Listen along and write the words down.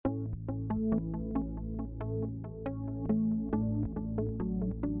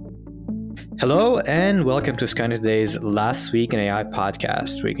Hello and welcome to Skynet Today's Last Week in AI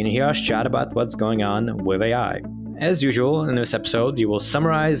podcast, where you can hear us chat about what's going on with AI. As usual, in this episode, we will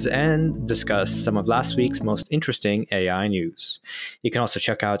summarize and discuss some of last week's most interesting AI news. You can also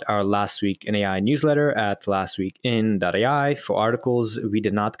check out our Last Week in AI newsletter at lastweekin.ai for articles we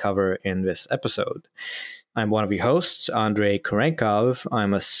did not cover in this episode. I'm one of your hosts, Andrei Kurenkov.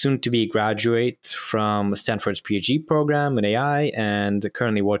 I'm a soon-to-be graduate from Stanford's PhD program in AI and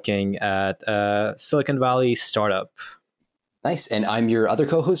currently working at a Silicon Valley startup. Nice. And I'm your other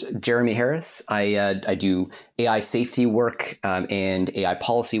co-host, Jeremy Harris. I do AI safety work and AI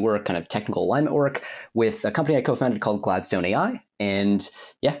policy work, kind of technical alignment work with a company I co-founded called Gladstone AI. And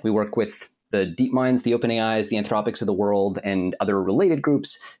yeah, we work with the DeepMinds, the OpenAIs, the Anthropics of the world, and other related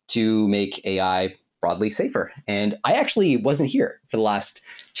groups to make AI broadly safer. And I actually wasn't here for the last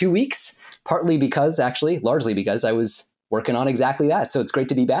 2 weeks, largely because I was working on exactly that. So it's great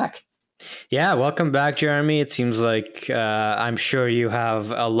to be back. Yeah, welcome back, Jeremy. It seems like I'm sure you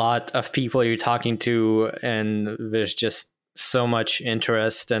have a lot of people you're talking to, and there's just so much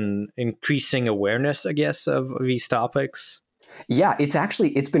interest and increasing awareness, I guess, of these topics. Yeah,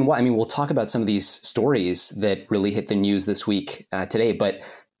 it's been what, we'll talk about some of these stories that really hit the news this week today, but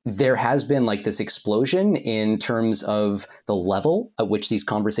there has been like this explosion in terms of the level at which these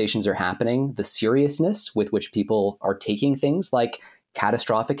conversations are happening, the seriousness with which people are taking things like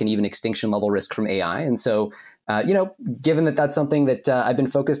catastrophic and even extinction level risk from AI. And so, given that that's something that I've been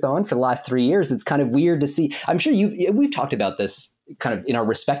focused on for the last 3 years, it's kind of weird to see. I'm sure we've talked about this kind of in our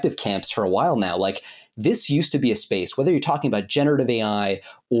respective camps for a while now. Like, this used to be a space, whether you're talking about generative AI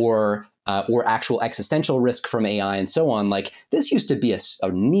or actual existential risk from AI and so on, like this used to be a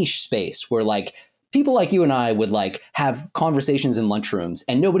niche space where like people like you and I would like have conversations in lunchrooms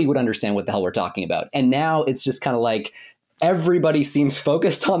and nobody would understand what the hell we're talking about. And now it's just kind of like everybody seems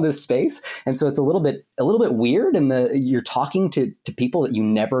focused on this space. And so it's a little bit weird, and you're talking to people that you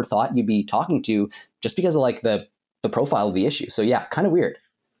never thought you'd be talking to just because of like the profile of the issue. So yeah, kind of weird.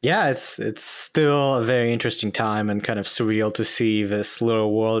 Yeah, it's still a very interesting time and kind of surreal to see this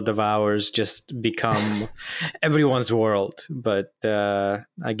little world of ours just become everyone's world. But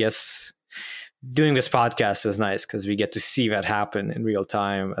I guess doing this podcast is nice because we get to see that happen in real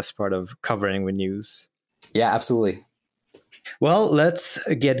time as part of covering the news. Yeah, absolutely. Well, let's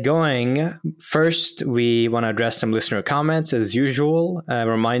get going. First, we want to address some listener comments as usual. A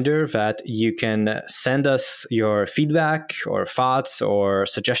reminder that you can send us your feedback or thoughts or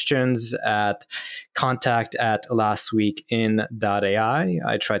suggestions at contact@lastweekin.ai.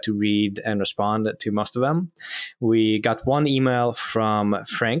 I try to read and respond to most of them. We got one email from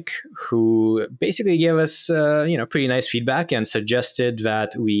Frank who basically gave us pretty nice feedback and suggested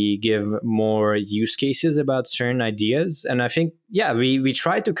that we give more use cases about certain ideas. And I think, yeah, we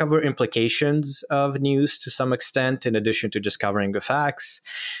try to cover implications of news to some extent, in addition to just covering the facts.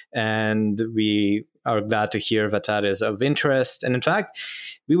 And we are glad to hear that is of interest. And in fact,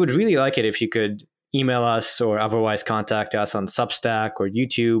 we would really like it if you could email us or otherwise contact us on Substack or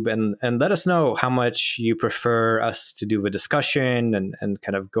YouTube and let us know how much you prefer us to do the discussion and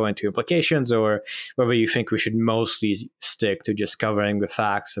kind of go into implications, or whether you think we should mostly stick to just covering the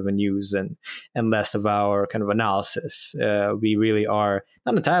facts of the news and less of our kind of analysis. We really are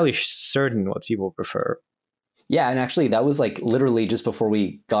not entirely certain what people prefer. Yeah, and actually that was like literally just before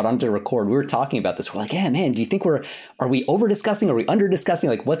we got on to record, we were talking about this. We're like, yeah, man, do you think are we over discussing? Are we under discussing?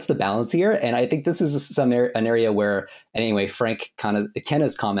 Like, what's the balance here? And I think this is an area where, anyway,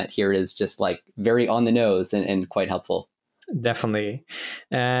 Kenna's comment here is just like very on the nose and quite helpful. Definitely.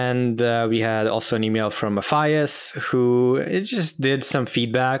 And we had also an email from Matthias who just did some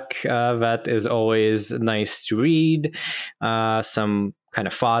feedback that is always nice to read. Some kind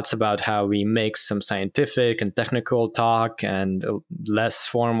of thoughts about how we mix some scientific and technical talk and less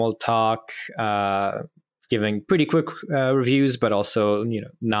formal talk, giving pretty quick reviews, but also,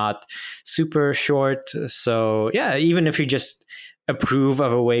 not super short. So yeah, even if you just approve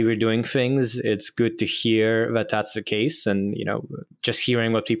of a way we're doing things, it's good to hear that that's the case. And, just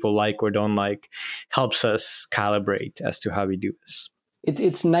hearing what people like or don't like helps us calibrate as to how we do this.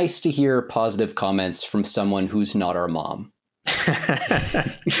 It's nice to hear positive comments from someone who's not our mom.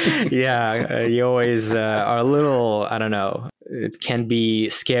 Yeah, you always are a little, I don't know, it can be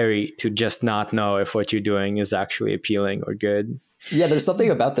scary to just not know if what you're doing is actually appealing or good. Yeah, there's something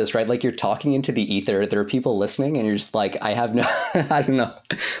about this, right? Like you're talking into the ether, there are people listening and you're just like, I don't know.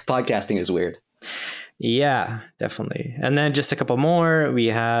 Podcasting is weird. Yeah, definitely. And then just a couple more. We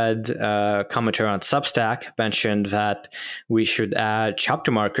had a commenter on Substack mentioned that we should add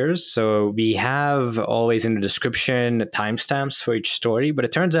chapter markers. So we have always in the description timestamps for each story, but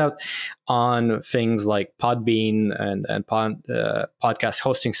it turns out on things like Podbean and podcast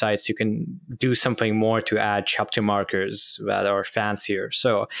hosting sites, you can do something more to add chapter markers that are fancier.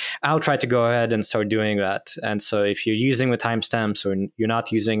 So I'll try to go ahead and start doing that. And so if you're using the timestamps or you're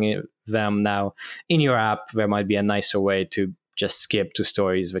not using them now in your app, there might be a nicer way to just skip to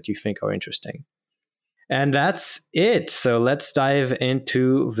stories that you think are interesting. And that's it. So let's dive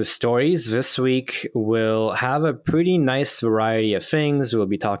into the stories. This week, we'll have a pretty nice variety of things. We'll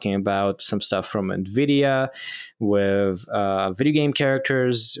be talking about some stuff from Nvidia with video game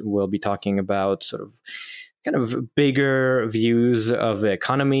characters. We'll be talking about sort of kind of bigger views of the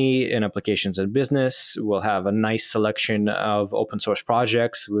economy in applications and business. We'll have a nice selection of open source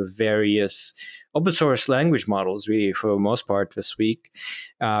projects with various open source language models, really, for the most part this week.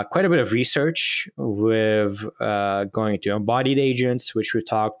 Quite a bit of research with going into embodied agents, which we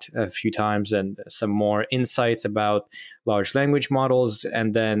talked a few times, and some more insights about large language models.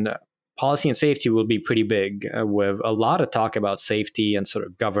 And then policy and safety will be pretty big, with a lot of talk about safety and sort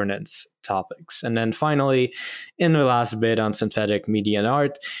of governance topics. And then finally, in the last bit on synthetic media and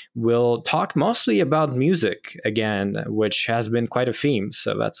art, we'll talk mostly about music again, which has been quite a theme.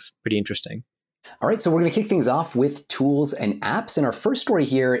 So that's pretty interesting. All right, so we're going to kick things off with tools and apps. And our first story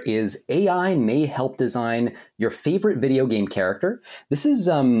here is AI may help design your favorite video game character. This is,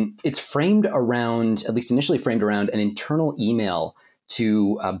 it's framed around, at least initially framed around, an internal email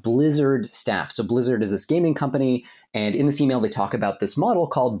to Blizzard staff. So Blizzard is this gaming company, and in this email, they talk about this model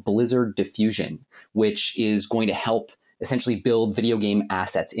called Blizzard Diffusion, which is going to help essentially build video game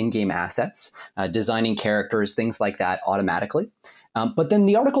assets, in-game assets, designing characters, things like that automatically. But then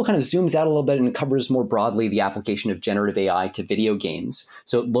the article kind of zooms out a little bit and covers more broadly the application of generative AI to video games.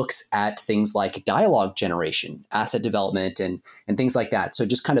 So it looks at things like dialogue generation, asset development, and things like that. So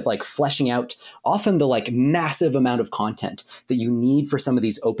just kind of like fleshing out often the like massive amount of content that you need for some of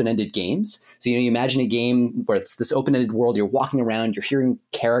these open-ended games. So, you imagine a game where it's this open-ended world, you're walking around, you're hearing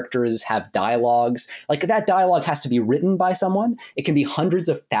characters have dialogues. Like that dialogue has to be written by someone. It can be hundreds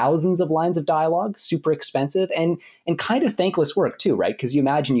of thousands of lines of dialogue, super expensive, and kind of thankless work too, right? Because you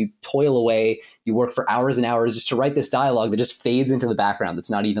imagine you toil away, you work for hours and hours just to write this dialogue that just fades into the background. That's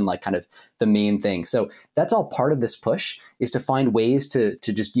not even like kind of the main thing. So that's all part of this push, is to find ways to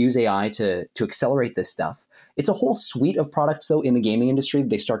just use AI to accelerate this stuff. It's a whole suite of products though in the gaming industry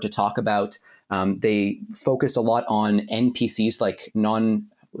they start to talk about. They focus a lot on NPCs, like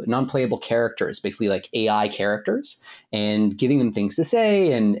non-playable characters, basically like AI characters, and giving them things to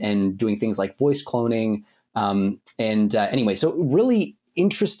say and doing things like voice cloning. Anyway, so really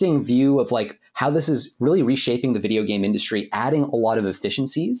interesting view of like how this is really reshaping the video game industry, adding a lot of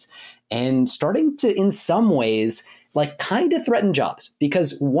efficiencies and starting to, in some ways, like kind of threaten jobs.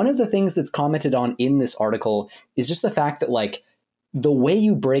 Because one of the things that's commented on in this article is just the fact that like the way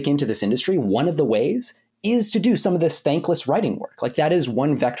you break into this industry, one of the ways is to do some of this thankless writing work. Like that is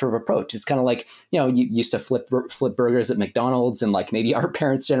one vector of approach. It's kind of like, you used to flip burgers at McDonald's and like maybe our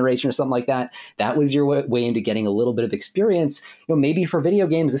parents' generation or something like that. That was your way into getting a little bit of experience. Maybe for video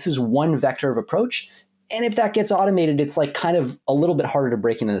games, this is one vector of approach. And if that gets automated, it's like kind of a little bit harder to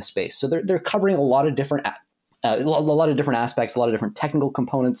break into the space. So they're covering a lot of different aspects, a lot of different technical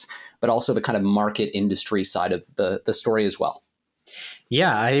components, but also the kind of market industry side of the story as well.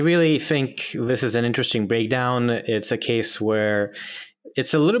 Yeah, I really think this is an interesting breakdown. It's a case where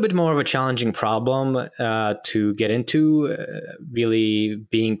it's a little bit more of a challenging problem to get into, really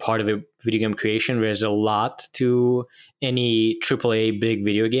being part of a video game creation. There's a lot to any AAA big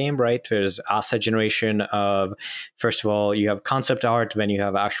video game, right? There's asset generation of, first of all, you have concept art, then you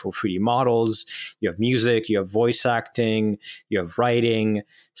have actual 3D models, you have music, you have voice acting, you have writing.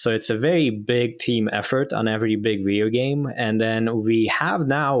 So it's a very big team effort on every big video game. And then we have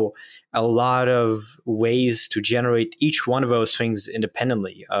now a lot of ways to generate each one of those things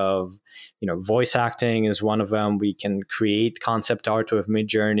independently of, voice acting is one of them. We can create concept art with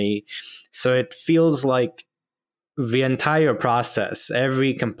Midjourney. So it feels like the entire process,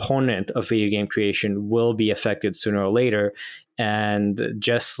 every component of video game creation will be affected sooner or later. And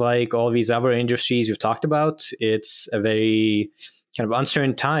just like all these other industries we've talked about, it's a very kind of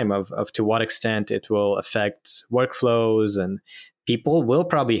uncertain time of to what extent it will affect workflows, and people will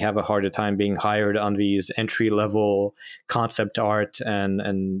probably have a harder time being hired on these entry-level concept art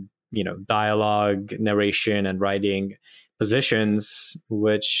and dialogue, narration, and writing positions,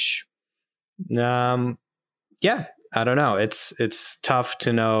 which I don't know. It's tough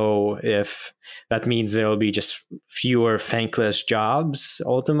to know if that means there will be just fewer thankless jobs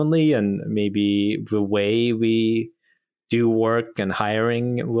ultimately, and maybe the way we do work and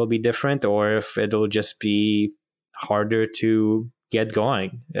hiring will be different, or if it'll just be harder to get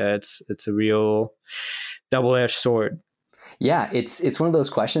going. It's a real double-edged sword. Yeah, it's one of those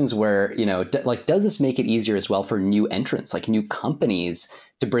questions where, like, does this make it easier as well for new entrants, like new companies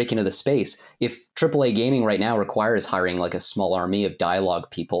to break into the space? If AAA gaming right now requires hiring like a small army of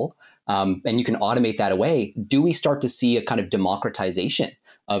dialogue people, and you can automate that away, do we start to see a kind of democratization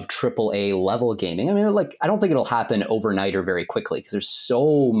of AAA level gaming? I mean, like, I don't think it'll happen overnight or very quickly because there's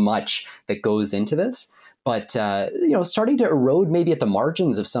so much that goes into this. But, starting to erode maybe at the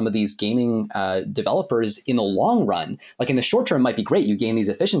margins of some of these gaming developers in the long run. Like in the short term might be great, you gain these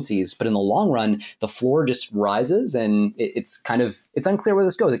efficiencies, but in the long run, the floor just rises, and it's unclear where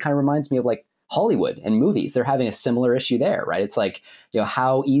this goes. It kind of reminds me of like Hollywood and movies. They're having a similar issue there, right? It's like,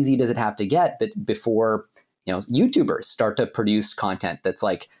 how easy does it have to get before, YouTubers start to produce content that's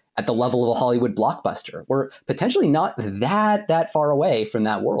like at the level of a Hollywood blockbuster? We're potentially not that far away from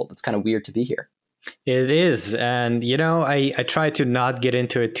that world. It's kind of weird to be here. It is. And, I try to not get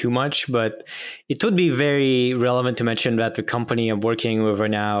into it too much, but it would be very relevant to mention that the company I'm working with right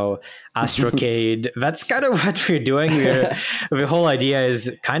now, Astrocade, that's kind of what we're doing. The whole idea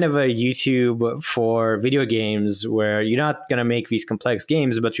is kind of a YouTube for video games where you're not going to make these complex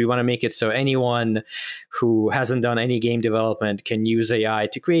games, but we want to make it so anyone who hasn't done any game development can use AI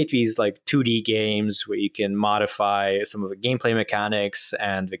to create these like 2D games where you can modify some of the gameplay mechanics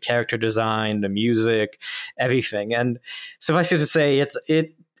and the character design, the music, everything. And suffice it to say,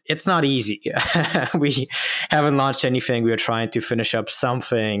 it's not easy. We haven't launched anything. We are trying to finish up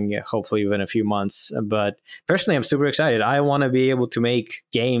something, hopefully within a few months. But personally, I'm super excited. I want to be able to make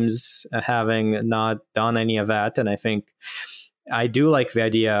games, having not done any of that. And I think I do like the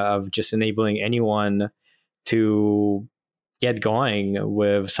idea of just enabling anyone to get going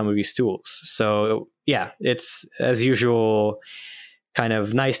with some of these tools. So yeah, it's as usual, kind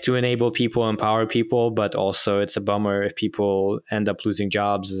of nice to enable people, empower people, but also it's a bummer if people end up losing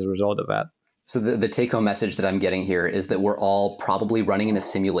jobs as a result of that. So the take-home message that I'm getting here is that we're all probably running in a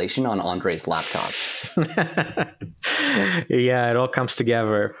simulation on Andre's laptop. Yeah, it all comes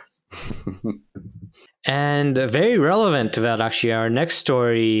together. And very relevant to that, actually, our next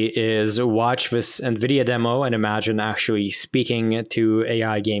story is watch this Nvidia demo and imagine actually speaking to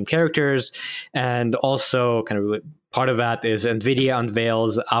AI game characters. And also kind of part of that is Nvidia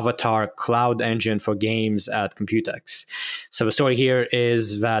unveils Avatar Cloud Engine for games at Computex. So the story here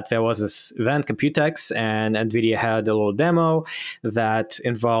is that there was this event, Computex, and Nvidia had a little demo that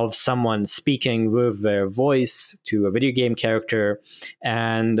involved someone speaking with their voice to a video game character,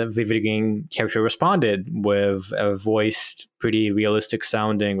 and the video game character responded with a voiced, pretty realistic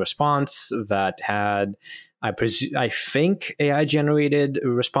sounding response that had, I think, AI generated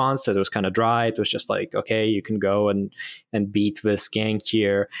response that was kind of dry. It was just like, okay, you can go and beat this gang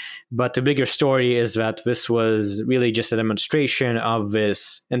here. But the bigger story is that this was really just a demonstration of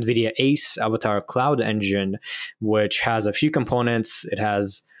this NVIDIA ACE Avatar Cloud Engine, which has a few components. It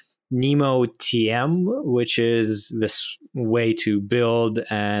has Nemo TM, which is this way to build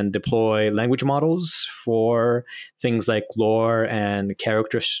and deploy language models for things like lore and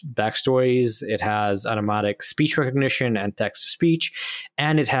character backstories. It has automatic speech recognition and text-to-speech,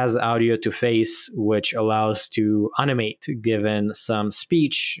 and it has audio to face, which allows to animate given some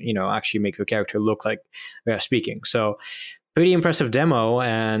speech, actually make the character look like they're speaking. So pretty impressive demo,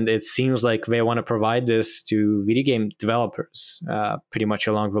 and it seems like they want to provide this to video game developers, pretty much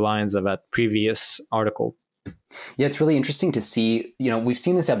along the lines of that previous article. Yeah, it's really interesting to see, we've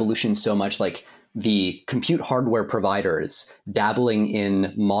seen this evolution so much, like the compute hardware providers dabbling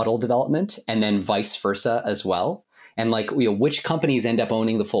in model development and then vice versa as well. And like, which companies end up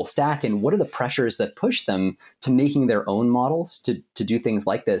owning the full stack, and what are the pressures that push them to making their own models to do things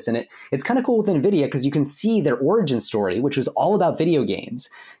like this? And it's kind of cool with NVIDIA because you can see their origin story, which was all about video games,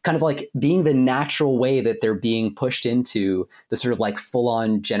 kind of like being the natural way that they're being pushed into the sort of like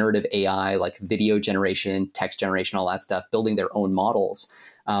full-on generative AI, like video generation, text generation, all that stuff, building their own models.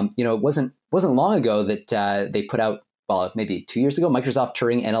 It wasn't long ago that they put out, well, maybe 2 years ago, Microsoft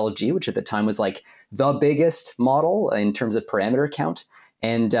Turing NLG, which at the time was like the biggest model in terms of parameter count.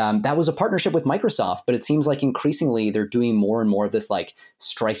 And that was a partnership with Microsoft, but it seems like increasingly they're doing more and more of this, like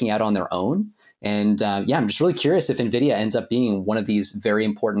striking out on their own. And yeah, I'm just really curious if Nvidia ends up being one of these very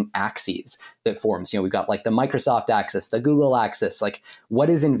important axes that forms. We've got like the Microsoft axis, the Google axis. Like, what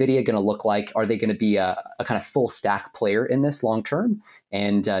is Nvidia going to look like? Are they going to be a kind of full stack player in this long term?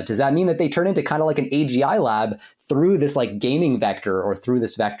 And does that mean that they turn into kind of like an AGI lab through this like gaming vector, or through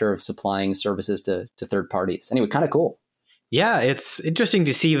this vector of supplying services to third parties? Anyway, kind of cool. Yeah, it's interesting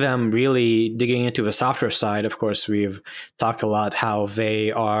to see them really digging into the software side. Of course, we've talked a lot how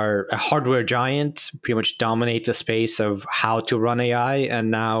they are a hardware giant, pretty much dominate the space of how to run AI.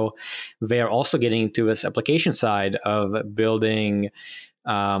 And now they are also getting into this application side of building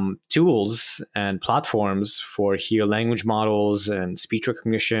tools and platforms for here language models and speech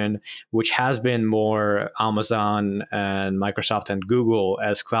recognition, which has been more Amazon and Microsoft and Google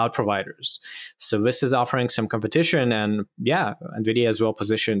as cloud providers. So this is offering some competition, and yeah, Nvidia is well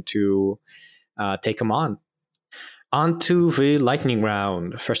positioned to take them on. On to the lightning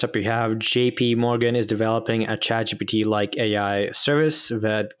round. First up, we have JP Morgan is developing a ChatGPT-like AI service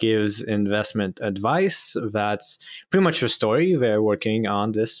that gives investment advice. That's pretty much the story. They're working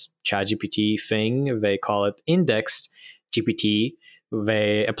on this ChatGPT thing. They call it Indexed GPT.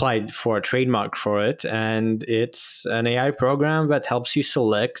 They applied for a trademark for it, and it's an AI program that helps you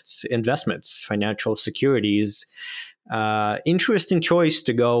select investments, financial securities. Interesting choice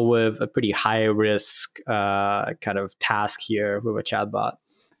to go with a pretty high risk kind of task here with a chatbot.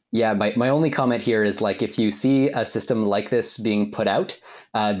 Yeah, my only comment here is like, if you see a system like this being put out,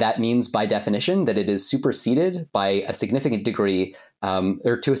 that means by definition that it is superseded by a significant degree,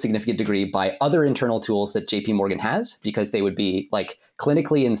 or to a significant degree, by other internal tools that JP Morgan has, because they would be like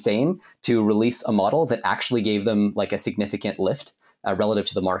clinically insane to release a model that actually gave them like a significant lift relative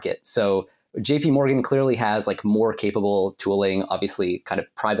to the market. So JP Morgan clearly has like more capable tooling, obviously kind of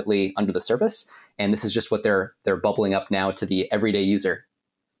privately under the surface. And this is just what they're bubbling up now to the everyday user.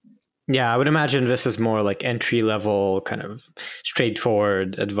 Yeah, I would imagine this is more like entry level, kind of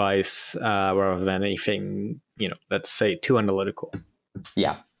straightforward advice rather than anything, let's say too analytical.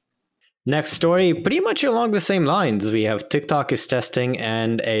 Yeah. Next story, pretty much along the same lines. We have TikTok is testing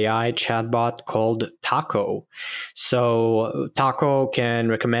an AI chatbot called Tako. So Tako can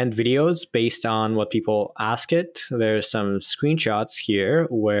recommend videos based on what people ask it. There's some screenshots here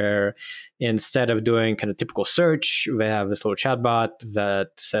where instead of doing kind of typical search, they have this little chatbot that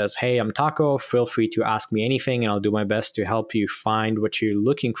says, "Hey, I'm Tako. Feel free to ask me anything, and I'll do my best to help you find what you're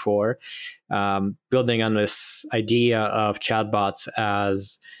looking for." Building on this idea of chatbots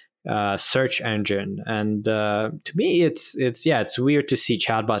as search engine. And to me, it's weird to see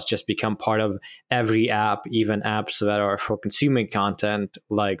chatbots just become part of every app, even apps that are for consuming content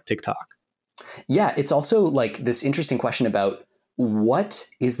like TikTok. Yeah, it's also like this interesting question about what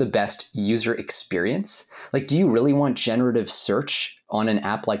is the best user experience? Like, do you really want generative search on an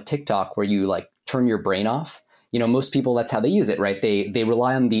app like TikTok where you like turn your brain off? Most people, that's how they use it, right? They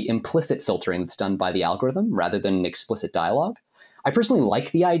rely on the implicit filtering that's done by the algorithm rather than explicit dialogue. I personally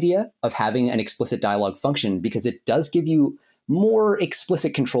like the idea of having an explicit dialogue function because it does give you more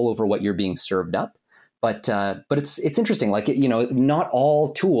explicit control over what you're being served up. But it's interesting. Like, not all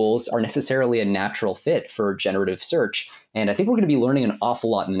tools are necessarily a natural fit for generative search. And I think we're going to be learning an awful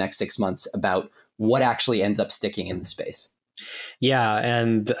lot in the next 6 months about what actually ends up sticking in the space. Yeah,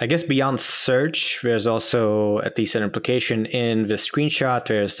 and I guess beyond search, there's also at least an implication in the screenshot.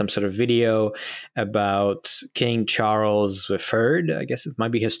 There's some sort of video about King Charles III. I guess it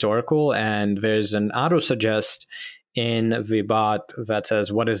might be historical. And there's an auto-suggest in the bot that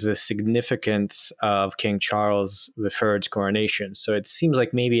says, what is the significance of King Charles III's coronation? So it seems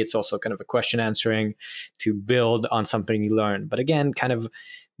like maybe it's also kind of a question answering to build on something you learn. But again, kind of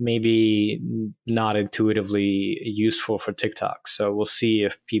maybe not intuitively useful for TikTok. So we'll see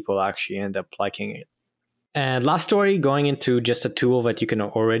if people actually end up liking it. And last story, going into just a tool that you can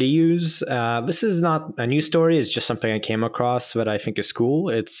already use. This is not a new story. It's just something I came across that I think is cool.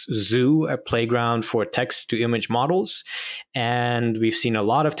 It's Zoo, a playground for text-to-image models. And we've seen a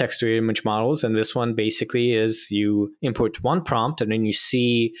lot of text-to-image models. And this one basically is you input one prompt and then you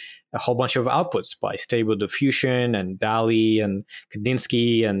see a whole bunch of outputs by Stable Diffusion and DALL-E and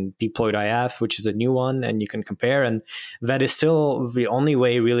Kandinsky and Deployed IF, which is a new one, and you can compare. And that is still the only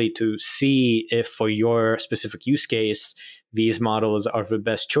way really to see if for your specific use case, these models are the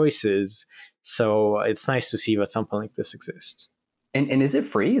best choices. So it's nice to see that something like this exists. And is it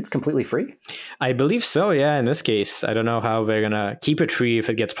free? It's completely free? I believe so, yeah, in this case. I don't know how they're going to keep it free if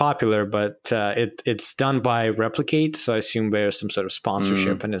it gets popular, but it's done by Replicate, so I assume there's some sort of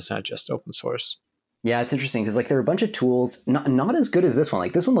sponsorship and it's not just open source. Yeah, it's interesting because like there are a bunch of tools, not as good as this one.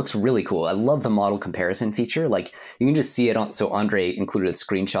 Like this one looks really cool. I love the model comparison feature. Like you can just see it on. So Andre included a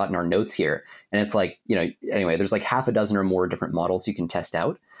screenshot in our notes here, and it's like, anyway, there's like half a dozen or more different models you can test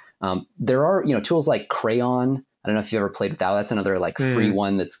out. There are tools like Crayon. I don't know if you ever played with that. That's another like free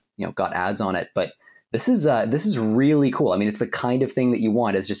one that's got ads on it. But this is really cool. I mean, it's the kind of thing that you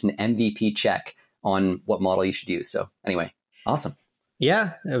want as just an MVP check on what model you should use. So anyway, awesome.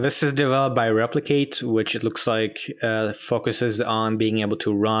 Yeah, this is developed by Replicate, which it looks like focuses on being able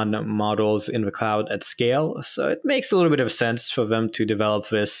to run models in the cloud at scale. So it makes a little bit of sense for them to develop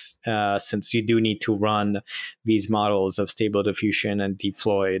this, since you do need to run these models of Stable Diffusion and Deep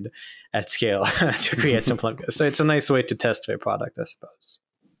Floyd at scale to create something like this. So it's a nice way to test their product, I suppose.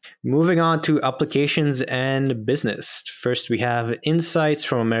 Moving on to applications and business. First, we have Insights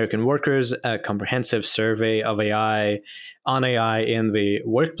from American Workers, a comprehensive survey of AI in the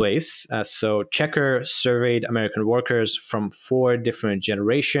workplace. So Checker surveyed American workers from 4 different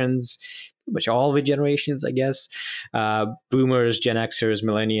generations, which all the generations, I guess, boomers, Gen Xers,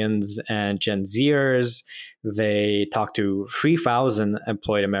 millennials, and Gen Zers. They talked to 3,000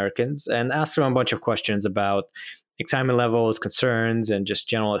 employed Americans and asked them a bunch of questions about excitement levels, concerns, and just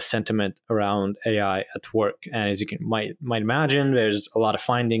general sentiment around AI at work. And as you might imagine, there's a lot of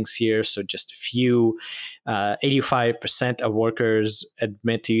findings here. So just a few, 85% of workers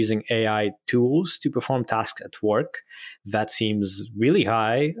admit to using AI tools to perform tasks at work. That seems really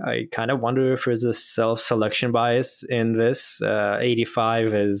high. I kind of wonder if there's a self-selection bias in this.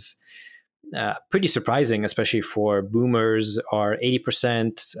 85 is pretty surprising, especially for boomers are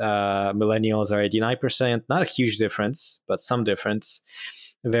 80%, millennials are 89%. Not a huge difference, but some difference.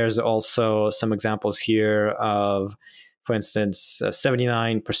 There's also some examples here of, for instance,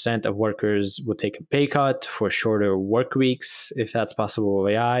 79% of workers would take a pay cut for shorter work weeks, if that's possible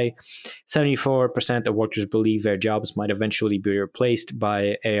with AI. 74% of workers believe their jobs might eventually be replaced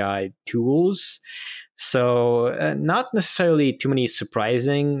by AI tools. So not necessarily too many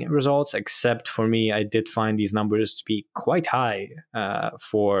surprising results, except for me, I did find these numbers to be quite high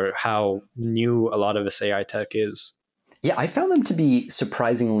for how new a lot of this AI tech is. Yeah, I found them to be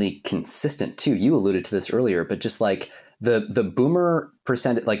surprisingly consistent too. You alluded to this earlier, but just like the boomer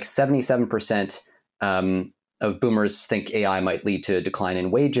percent, like 77% of boomers think AI might lead to a decline in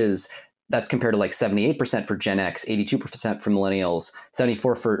wages. That's compared to like 78% for Gen X, 82% for millennials,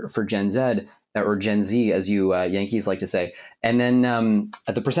 74% for Gen Z, or Gen Z, as you Yankees like to say. And then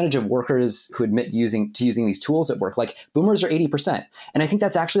the percentage of workers who admit using these tools at work, like boomers are 80%. And I think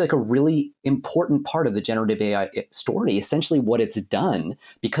that's actually like a really important part of the generative AI story. Essentially what it's done,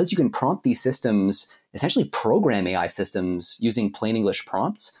 because you can prompt these systems, essentially program AI systems using plain English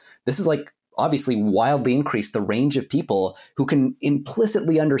prompts. This is like obviously wildly increased the range of people who can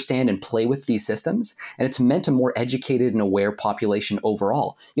implicitly understand and play with these systems. And it's meant a more educated and aware population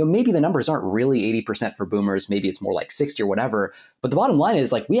overall. Maybe the numbers aren't really 80% for boomers, maybe it's more like 60 or whatever. But the bottom line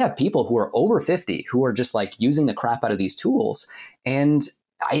is like we have people who are over 50 who are just like using the crap out of these tools. And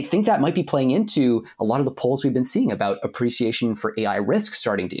I think that might be playing into a lot of the polls we've been seeing about appreciation for AI risk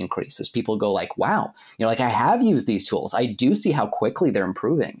starting to increase as people go like, wow, like I have used these tools. I do see how quickly they're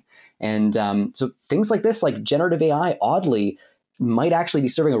improving. And so things like this, like generative AI, oddly, might actually be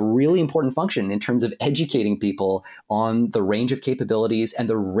serving a really important function in terms of educating people on the range of capabilities and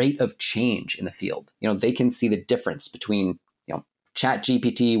the rate of change in the field. They can see the difference between Chat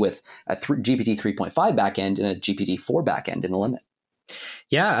GPT with a GPT 3.5 backend and a GPT 4 backend in the limit.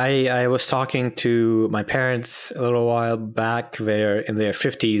 Yeah, I was talking to my parents a little while back. They're in their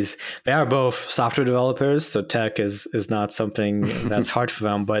 50s. They are both software developers, so tech is not something that's hard for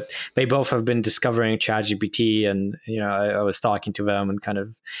them, but they both have been discovering ChatGPT, and I was talking to them, and kind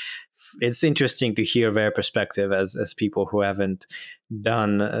of it's interesting to hear their perspective as people who haven't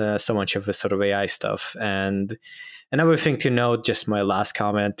done so much of this sort of AI stuff. And another thing to note, just my last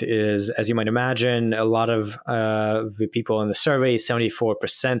comment, is, as you might imagine, a lot of the people in the survey,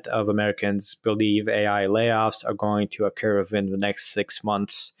 74% of Americans believe AI layoffs are going to occur within the next 6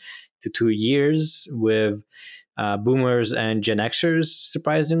 months to 2 years, with boomers and Gen Xers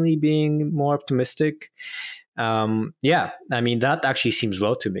surprisingly being more optimistic. Yeah, I mean, that actually seems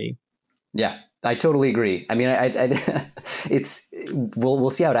low to me. Yeah, I totally agree. I mean, we'll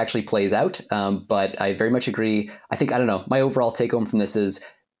see how it actually plays out. But I very much agree. I don't know. My overall take home from this is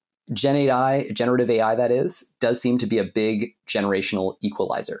generative AI, that is, does seem to be a big generational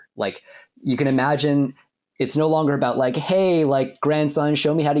equalizer. Like you can imagine It's no longer about like, hey, like grandson,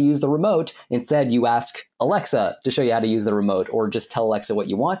 show me how to use the remote. Instead, you ask Alexa to show you how to use the remote, or just tell Alexa what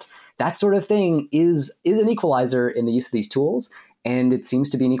you want. That sort of thing is an equalizer in the use of these tools. And it seems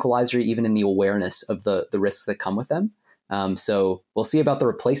to be an equalizer even in the awareness of the risks that come with them. So we'll see about the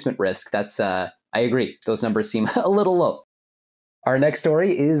replacement risk. That's I agree. Those numbers seem a little low. Our next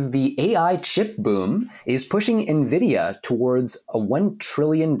story is the AI chip boom is pushing Nvidia towards a $1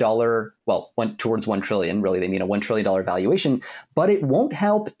 trillion, towards 1 trillion, really they mean a $1 trillion valuation, but it won't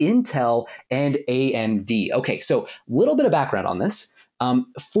help Intel and AMD. Okay, so a little bit of background on this.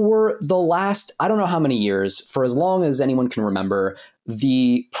 For the last, I don't know how many years, for as long as anyone can remember,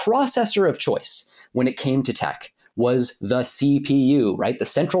 the processor of choice when it came to tech was the CPU, right? The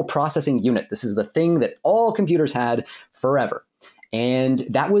central processing unit. This is the thing that all computers had forever. And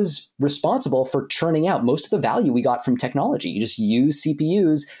that was responsible for churning out most of the value we got from technology. You just use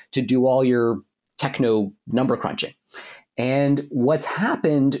CPUs to do all your techno number crunching. And what's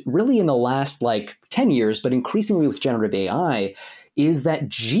happened really in the last 10 years, but increasingly with generative AI, is that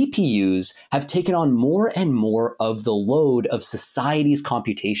GPUs have taken on more and more of the load of society's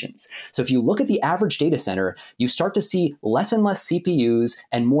computations. So if you look at the average data center, you start to see less and less CPUs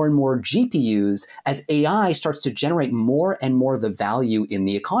and more GPUs as AI starts to generate more and more of the value in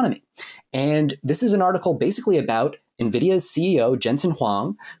the economy. And this is an article basically about NVIDIA's CEO, Jensen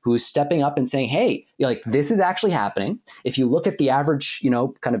Huang, who's stepping up and saying, hey, this is actually happening. If you look at the average,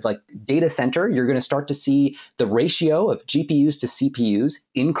 data center, you're going to start to see the ratio of GPUs to CPUs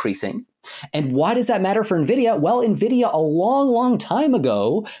increasing. And why does that matter for NVIDIA? Well, NVIDIA a long, long time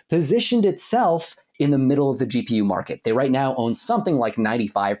ago positioned itself in the middle of the GPU market. They right now own something like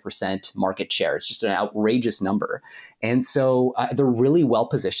 95% market share. It's just an outrageous number. And so they're really well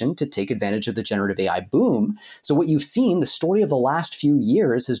positioned to take advantage of the generative AI boom. So what you've seen, the story of the last few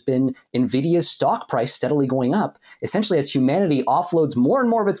years has been NVIDIA's stock price steadily going up, essentially as humanity offloads more and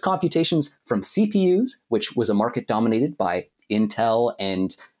more of its computations from CPUs, which was a market dominated by Intel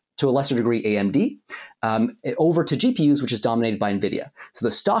and to a lesser degree AMD, over to GPUs, which is dominated by NVIDIA. So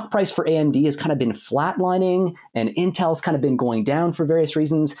the stock price for AMD has kind of been flatlining, and Intel's kind of been going down for various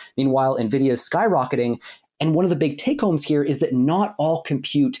reasons. Meanwhile, NVIDIA is skyrocketing. And one of the big take-homes here is that not all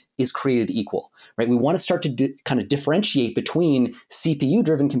compute is created equal, right? We want to start to kind of differentiate between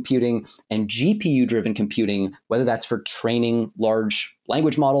CPU-driven computing and GPU-driven computing, whether that's for training large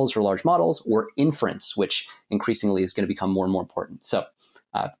language models or large models, or inference, which increasingly is going to become more and more important. So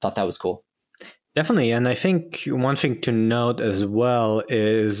I thought that was cool. Definitely. And I think one thing to note as well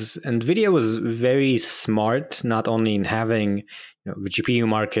is NVIDIA was very smart, not only in having the GPU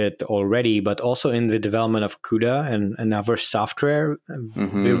market already, but also in the development of CUDA and other software.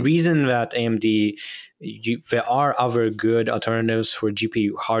 Mm-hmm. The reason that AMD, there are other good alternatives for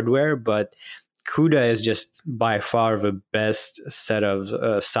GPU hardware, but CUDA is just by far the best set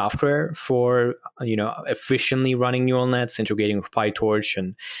of software for efficiently running neural nets, integrating with PyTorch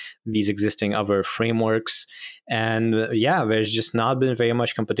and these existing other frameworks. And there's just not been very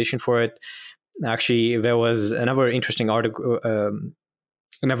much competition for it. Actually, there was another interesting article,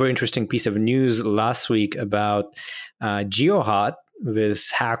 another interesting piece of news last week about GeoHot, this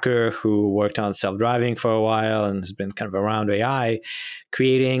hacker who worked on self-driving for a while and has been kind of around AI,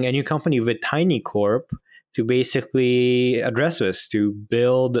 creating a new company with Tiny Corp to basically address this, to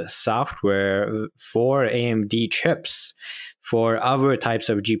build software for AMD chips for other types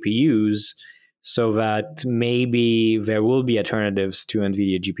of GPUs, so that maybe there will be alternatives to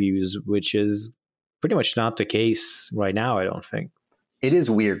NVIDIA GPUs, which is pretty much not the case right now, I don't think. It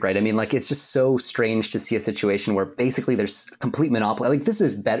is weird, right? I mean, it's just so strange to see a situation where basically there's a complete monopoly. This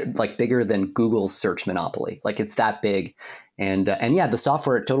is better, bigger than Google's search monopoly. It's that big. And the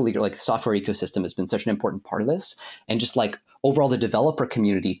software totally, the software ecosystem has been such an important part of this. And just overall the developer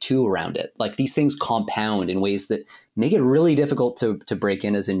community too around it. These things compound in ways that make it really difficult to break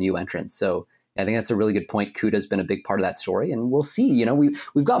in as a new entrant. So I think that's a really good point. CUDA has been a big part of that story, and we'll see.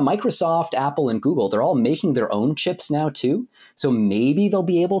 We've got Microsoft, Apple, and Google. They're all making their own chips now too. So maybe they'll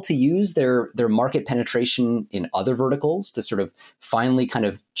be able to use their market penetration in other verticals to sort of finally kind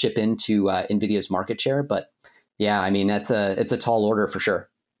of chip into NVIDIA's market share. But yeah, I mean it's a tall order for sure.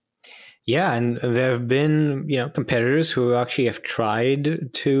 Yeah, and there have been competitors who actually have tried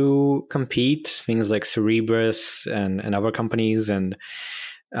to compete, things like Cerebras and other companies, and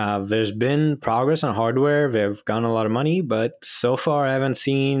there's been progress on hardware. They've gotten a lot of money, but so far I haven't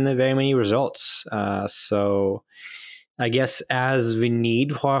seen very many results. So I guess as the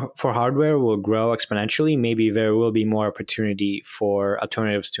need for hardware will grow exponentially, maybe there will be more opportunity for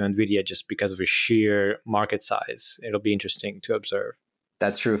alternatives to NVIDIA just because of the sheer market size. It'll be interesting to observe.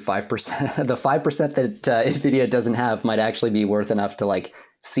 That's true. 5%, the 5% that Nvidia doesn't have might actually be worth enough to like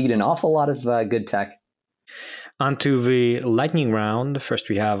seed an awful lot of good tech. Onto the lightning round. First,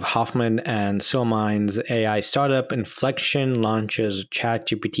 we have Hoffman and Solmines AI startup Inflection launches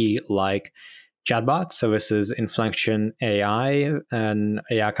ChatGPT-like chatbot. So this is Inflection AI, an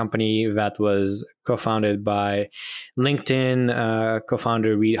AI company that was co-founded by LinkedIn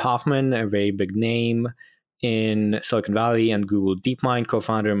co-founder Reid Hoffman, a very big name in Silicon Valley, and Google DeepMind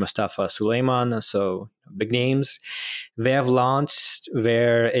co-founder Mustafa Suleyman. So big names. They have launched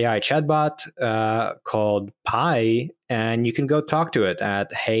their AI chatbot called Pi, and you can go talk to it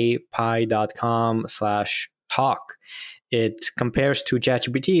at heypi.com/talk. It compares to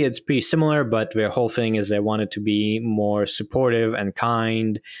ChatGPT. It's pretty similar, but their whole thing is they want it to be more supportive and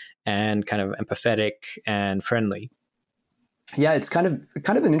kind and kind of empathetic and friendly. Yeah, it's kind of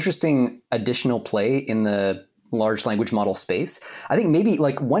an interesting additional play in the large language model space. I think maybe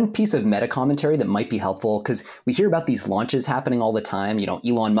like one piece of meta commentary that might be helpful, because we hear about these launches happening all the time. You know,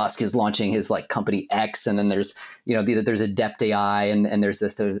 Elon Musk is launching his like company X, and then there's, you know, there's Adept AI, and there's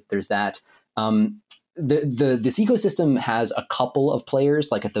this, there's that. This ecosystem has a couple of players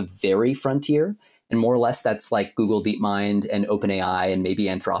like at the very frontier, and more or less that's like Google DeepMind and OpenAI and maybe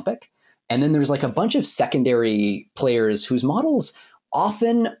Anthropic. And then there's like a bunch of secondary players whose models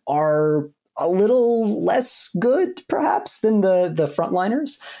often are a little less good, perhaps, than the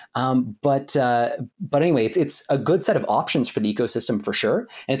frontliners. But anyway, it's a good set of options for the ecosystem for sure.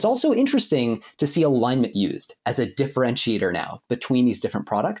 And it's also interesting to see alignment used as a differentiator now between these different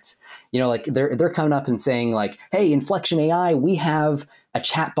products. You know, like they're coming up and saying like, hey, Inflection AI, we have a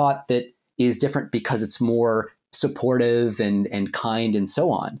chatbot that is different because it's more supportive and kind and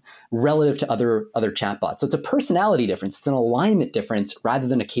so on relative to other chatbots. So it's a personality difference. It's an alignment difference rather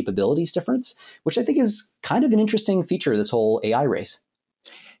than a capabilities difference, which I think is kind of an interesting feature of this whole AI race.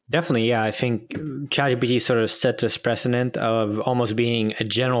 Definitely, yeah. I think ChatGPT sort of set this precedent of almost being a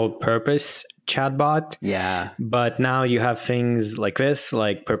general purpose chatbot. Yeah. But now you have things like this,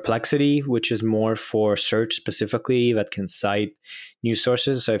 like Perplexity, which is more for search specifically, that can cite news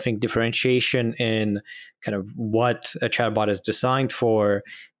sources. So I think differentiation in kind of what a chatbot is designed for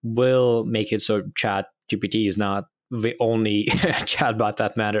will make it so ChatGPT is not the only chatbot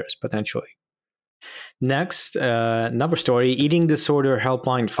that matters potentially. Next, another story. Eating disorder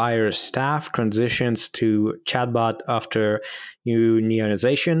helpline fires staff, transitions to chatbot after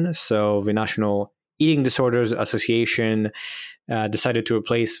unionization. So the National Eating Disorders Association decided to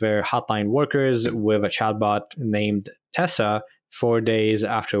replace their hotline workers with a chatbot named Tessa 4 days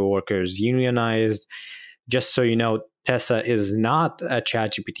after workers unionized. Just so you know, Tessa is not a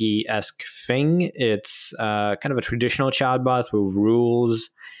ChatGPT-esque thing. It's kind of a traditional chatbot with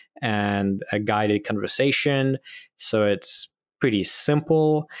rules and a guided conversation. So it's pretty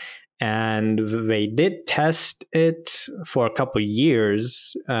simple. And they did test it for a couple of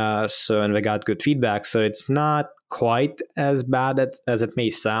years. And they got good feedback. So it's not quite as bad as it may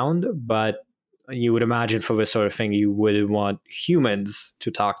sound, but you would imagine for this sort of thing, you would want humans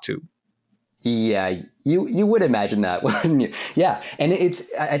to talk to. Yeah, you would imagine that, wouldn't you? Yeah, and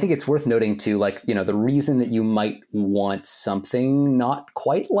I think it's worth noting too, like, you know, the reason that you might want something not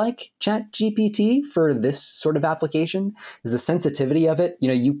quite like ChatGPT for this sort of application is the sensitivity of it. You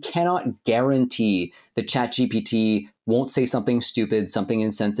know, you cannot guarantee that ChatGPT won't say something stupid, something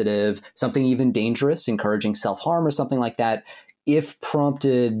insensitive, something even dangerous, encouraging self-harm or something like that, if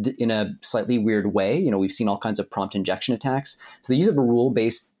prompted in a slightly weird way. You know, we've seen all kinds of prompt injection attacks. So the use of a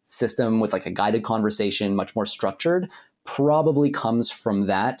rule-based system with like a guided conversation, much more structured, probably comes from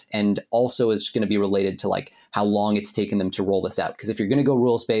that, and also is going to be related to like how long it's taken them to roll this out. Because if you're going to go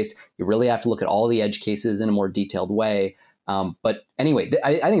rules-based, you really have to look at all the edge cases in a more detailed way. But anyway,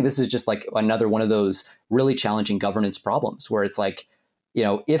 I think this is just like another one of those really challenging governance problems where it's like, you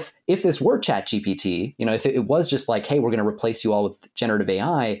know, if this were ChatGPT, you know, if it was just like, hey, we're going to replace you all with generative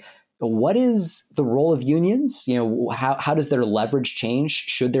AI, what is the role of unions? You know, how does their leverage change?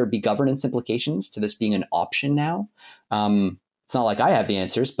 Should there be governance implications to this being an option now? It's not like I have the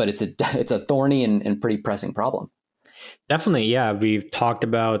answers, but it's a thorny and pretty pressing problem. Definitely, yeah. We've talked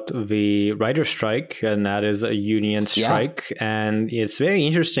about the writer strike, and that is a union strike. Yeah. And it's very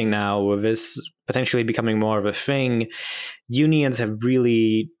interesting now with this potentially becoming more of a thing. Unions have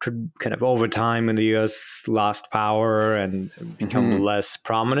really kind of over time in the US lost power and become less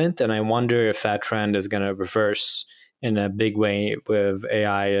prominent. And I wonder if that trend is going to reverse in a big way with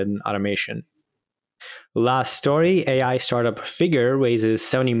AI and automation. Last story, AI startup Figure raises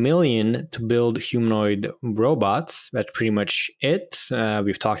 70 million to build humanoid robots. That's pretty much it.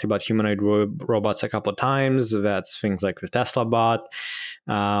 We've talked about humanoid robots a couple of times. That's things like the Tesla bot.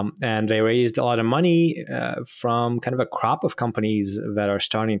 And they raised a lot of money from kind of a crop of companies that are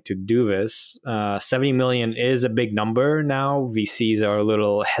starting to do this. 70 million is a big number now. VCs are a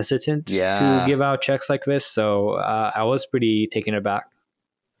little hesitant to give out checks like this. So I was pretty taken aback.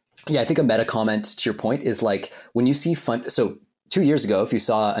 Yeah, I think a meta comment to your point is like when you see so 2 years ago, if you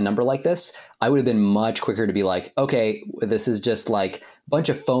saw a number like this, I would have been much quicker to be like, okay, this is just like a bunch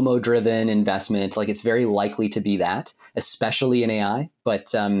of FOMO driven investment. Like it's very likely to be that, especially in AI.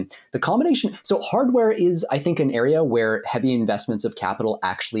 But the combination, so hardware is, I think, an area where heavy investments of capital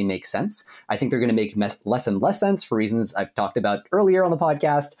actually make sense. I think they're going to make less and less sense for reasons I've talked about earlier on the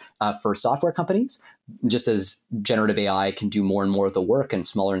podcast for software companies. Just as generative AI can do more and more of the work and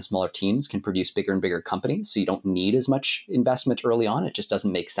smaller teams can produce bigger and bigger companies. So you don't need as much investment early on. It just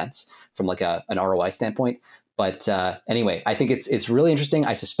doesn't make sense from like an ROI standpoint. But anyway, I think it's really interesting.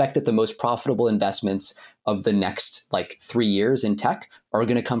 I suspect that the most profitable investments of the next like 3 years in tech are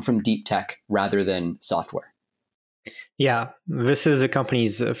going to come from deep tech rather than software. Yeah, this is a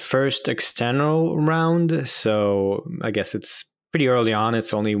company's first external round. So I guess it's pretty early on.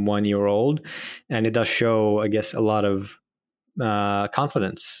 It's only 1 year old. And it does show, I guess, a lot of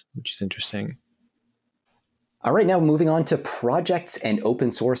confidence, which is interesting. All right, now moving on to projects and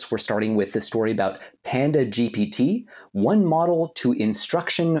open source. We're starting with the story about PandaGPT, one model to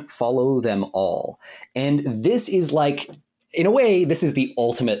instruction follow them all. And this is like, in a way, this is the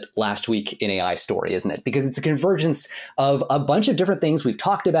ultimate last week in AI story, isn't it? Because it's a convergence of a bunch of different things we've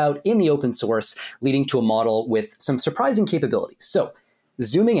talked about in the open source, leading to a model with some surprising capabilities. So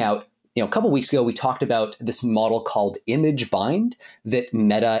zooming out, a couple of weeks ago, we talked about this model called ImageBind that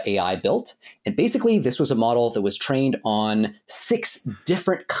Meta AI built. And basically, this was a model that was trained on 6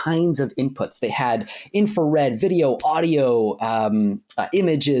 different kinds of inputs. They had infrared, video, audio,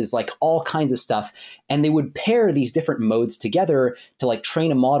 images, like all kinds of stuff. And they would pair these different modes together to like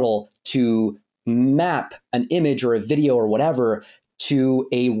train a model to map an image or a video or whatever to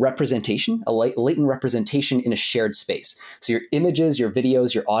a representation, a latent representation in a shared space. So your images, your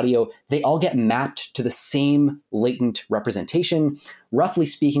videos, your audio, they all get mapped to the same latent representation. Roughly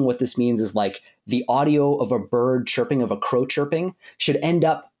speaking, what this means is like the audio of a bird chirping, of a crow chirping, should end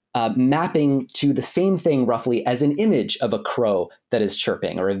up mapping to the same thing roughly as an image of a crow that is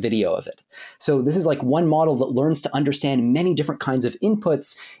chirping or a video of it. So this is like one model that learns to understand many different kinds of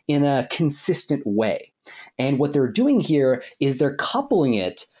inputs in a consistent way. And what they're doing here is they're coupling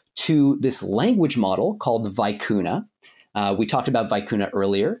it to this language model called Vicuna. We talked about Vicuna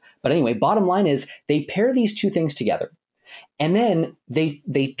earlier. But anyway, bottom line is they pair these two things together. And then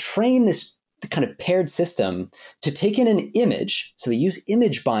they train this kind of paired system to take in an image. So they use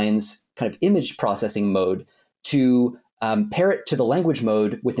ImageBind's kind of image processing mode to pair it to the language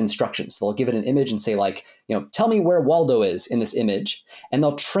mode with instructions. So they'll give it an image and say like, tell me where Waldo is in this image. And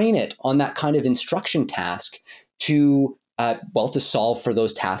they'll train it on that kind of instruction task to solve for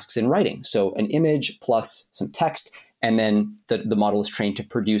those tasks in writing. So an image plus some text, and then the model is trained to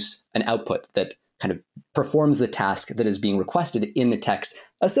produce an output that kind of performs the task that is being requested in the text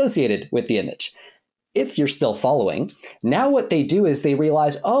associated with the image. If you're still following, now what they do is they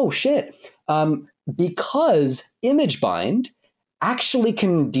realize, oh shit, because ImageBind actually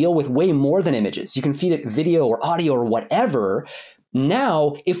can deal with way more than images. You can feed it video or audio or whatever.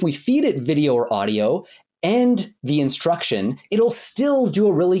 Now, if we feed it video or audio and the instruction, it'll still do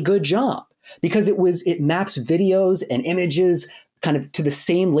a really good job because it maps videos and images kind of to the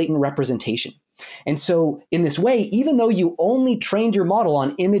same latent representation. And so in this way, even though you only trained your model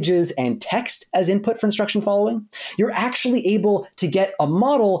on images and text as input for instruction following, you're actually able to get a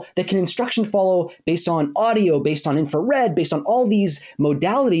model that can instruction follow based on audio, based on infrared, based on all these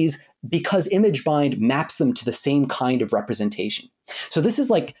modalities, because ImageBind maps them to the same kind of representation. So this is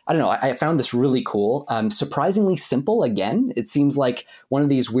like, I don't know, I found this really cool, surprisingly simple. Again, it seems like one of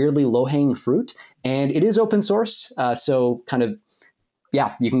these weirdly low-hanging fruit, and it is open source. So kind of,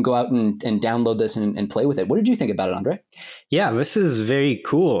 yeah, you can go out and download this and play with it. What did you think about it, Andre? Yeah, this is very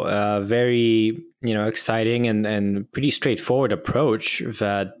cool, very exciting and pretty straightforward approach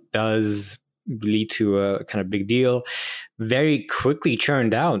that does lead to a kind of big deal. Very quickly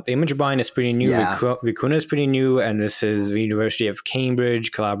churned out. ImageBind is pretty new. Yeah. Vicuna is pretty new, and this is the University of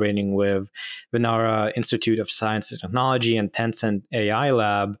Cambridge collaborating with Venara Institute of Science and Technology and Tencent AI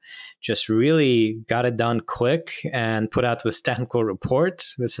Lab. Just really got it done quick and put out this technical report.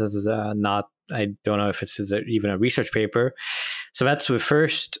 This is not, I don't know if this is even a research paper. So that's the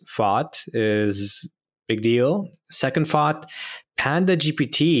first thought is big deal. Second thought,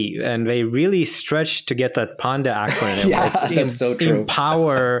 PandaGPT, and they really stretched to get that Panda acronym. Yeah, that's so true.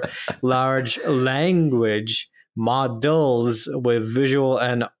 Empower large language models with visual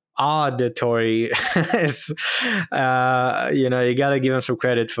and auditory. It's you got to give them some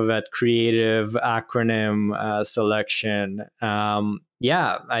credit for that creative acronym selection.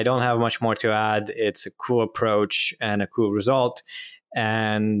 I don't have much more to add. It's a cool approach and a cool result,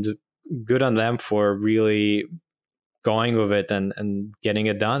 and good on them for really going with it and getting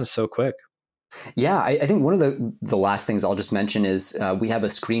it done so quick. Yeah, I think one of the last things I'll just mention is we have a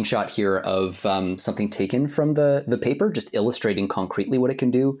screenshot here of something taken from the paper, just illustrating concretely what it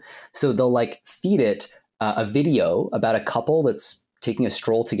can do. So they'll feed it a video about a couple that's taking a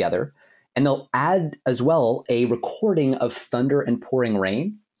stroll together, and they'll add as well a recording of thunder and pouring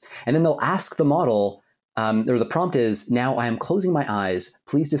rain. And then they'll ask the model, or the prompt is, now I am closing my eyes.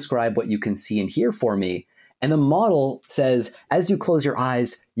 Please describe what you can see and hear for me. And the model says, as you close your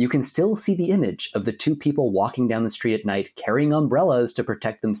eyes, you can still see the image of the two people walking down the street at night carrying umbrellas to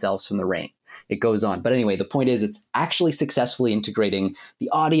protect themselves from the rain. It goes on. But anyway, the point is it's actually successfully integrating the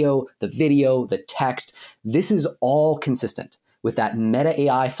audio, the video, the text. This is all consistent with that meta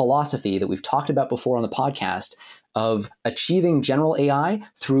AI philosophy that we've talked about before on the podcast of achieving general AI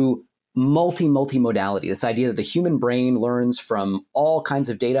through multimodality, this idea that the human brain learns from all kinds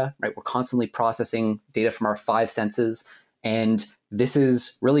of data, right? We're constantly processing data from our five senses, and this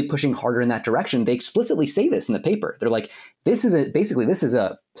is really pushing harder in that direction. They explicitly say this in the paper. They're like, this is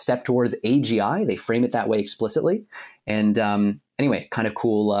a step towards AGI. They frame it that way explicitly. And anyway, kind of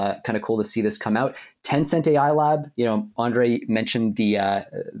cool to see this come out. Tencent AI Lab, Andre mentioned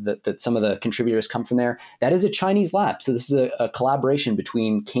that some of the contributors come from there. That is a Chinese lab. So this is a collaboration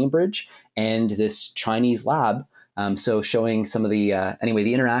between Cambridge and this Chinese lab. So showing some of the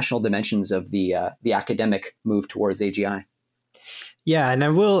international dimensions of the academic move towards AGI. Yeah, and I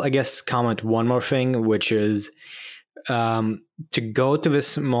will, I guess, comment one more thing, which is to go to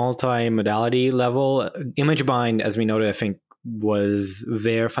this multi-modality level. ImageBind, as we noted, I think was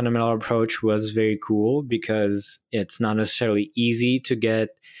their fundamental approach was very cool because it's not necessarily easy to get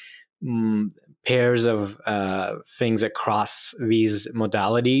pairs of things across these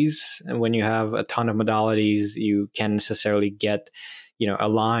modalities. And when you have a ton of modalities, you can't necessarily get,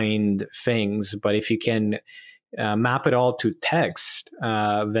 aligned things. But if you can map it all to text,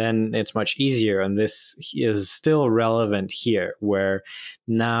 then it's much easier. And this is still relevant here, where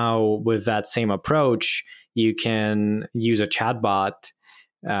now with that same approach, you can use a chatbot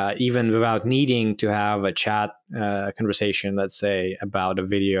even without needing to have a chat conversation, let's say, about a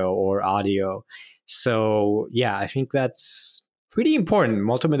video or audio. So yeah, I think that's pretty important.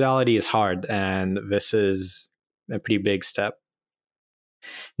 Multimodality is hard, and this is a pretty big step.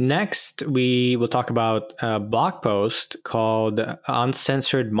 Next, we will talk about a blog post called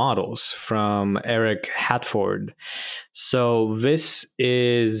Uncensored Models from Eric Hatford. So this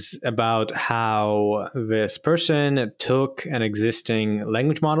is about how this person took an existing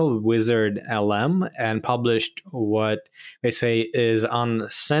language model, Wizard LM, and published what they say is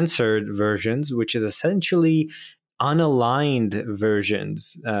uncensored versions, which is essentially unaligned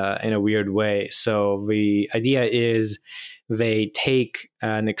versions in a weird way. So the idea is they take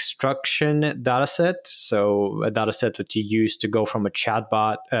an instruction dataset, so a dataset that you use to go from a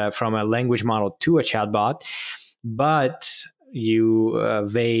chatbot, from a language model to a chatbot, but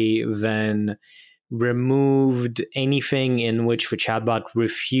they then removed anything in which the chatbot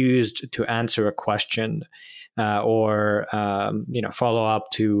refused to answer a question or follow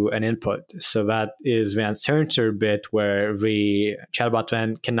up to an input. So that is the uncensored bit where the chatbot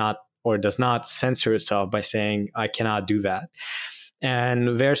then cannot or does not censor itself by saying, I cannot do that.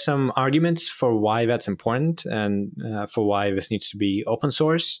 And there are some arguments for why that's important and for why this needs to be open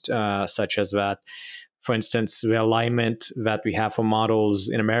sourced, such as that, for instance, the alignment that we have for models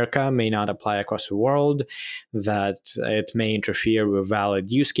in America may not apply across the world, that it may interfere with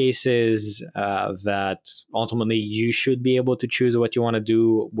valid use cases, that ultimately you should be able to choose what you want to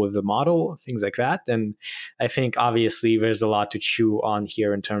do with the model, things like that. And I think obviously there's a lot to chew on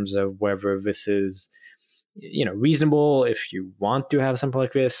here in terms of whether this is reasonable if you want to have something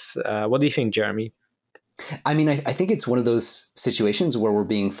like this. What do you think, Jeremy? I mean, I think it's one of those situations where we're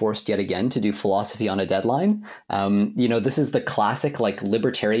being forced yet again to do philosophy on a deadline. This is the classic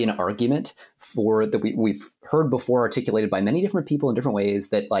libertarian argument that we've heard before articulated by many different people in different ways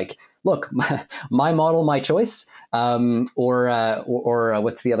that look, my model, my choice, or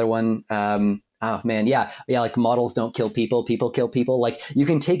what's the other one? Oh man, yeah, yeah. Like models don't kill people; people kill people. Like you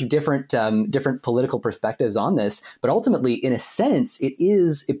can take different political perspectives on this, but ultimately, in a sense,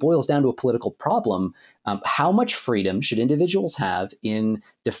 it boils down to a political problem. How much freedom should individuals have in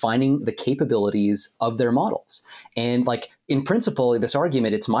defining the capabilities of their models? And like in principle, this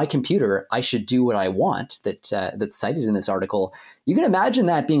argument, it's my computer, I should do what I want. That's cited in this article. You can imagine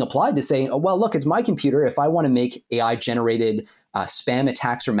that being applied to saying, oh well, look, it's my computer. If I want to make AI generated spam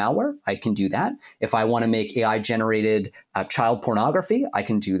attacks or malware, I can do that. If I want to make AI generated child pornography, I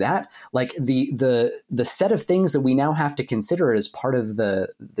can do that. Like the set of things that we now have to consider as part of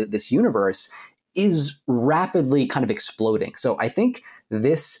this universe is rapidly kind of exploding. So I think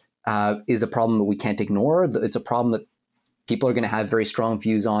this is a problem that we can't ignore. It's a problem that people are going to have very strong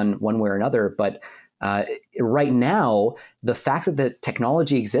views on one way or another. But right now, the fact that the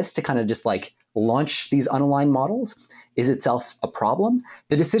technology exists to kind of just like launch these unaligned models is itself a problem.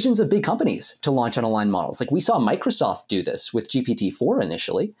 The decisions of big companies to launch unaligned models, like we saw Microsoft do this with GPT-4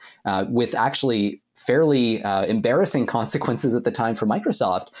 initially, with actually fairly embarrassing consequences at the time for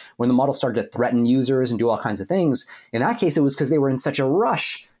Microsoft when the model started to threaten users and do all kinds of things. In that case, it was because they were in such a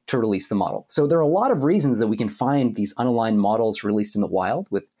rush to release the model. So there are a lot of reasons that we can find these unaligned models released in the wild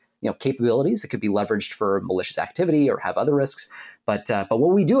with capabilities that could be leveraged for malicious activity or have other risks. But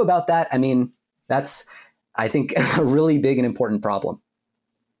what we do about that, I mean, that's, I think, a really big and important problem.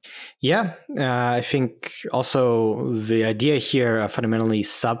 Yeah, I think also the idea here of fundamentally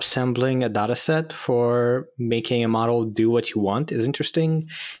subsampling a data set for making a model do what you want is interesting.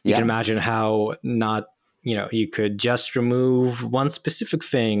 You can imagine how not, you could just remove one specific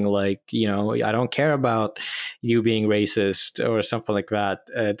thing, like, I don't care about you being racist or something like that.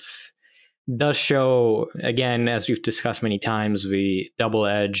 Does show, again, as we've discussed many times, the double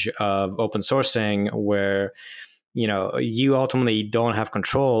edge of open sourcing, where you ultimately don't have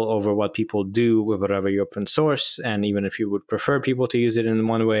control over what people do with whatever you open source. And even if you would prefer people to use it in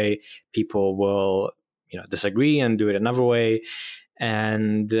one way, people will disagree and do it another way.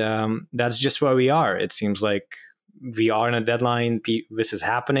 And that's just where we are. It seems like we are in a deadline. This is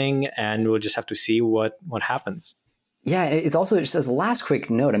happening, and we'll just have to see what happens. Yeah, it's also, just as a last quick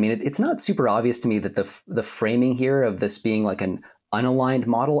note, I mean, it's not super obvious to me that the framing here of this being like an unaligned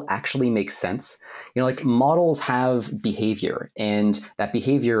model actually makes sense. Like models have behavior, and that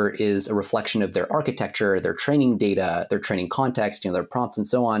behavior is a reflection of their architecture, their training data, their training context, their prompts and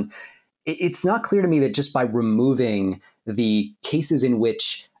so on. It's not clear to me that just by removing the cases in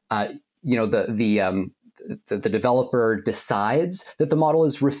which, the developer decides that the model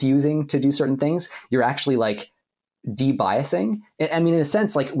is refusing to do certain things, you're actually like debiasing. I mean, in a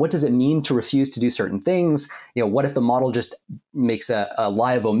sense, like, what does it mean to refuse to do certain things? What if the model just makes a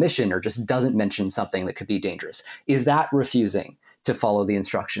lie of omission or just doesn't mention something that could be dangerous? Is that refusing to follow the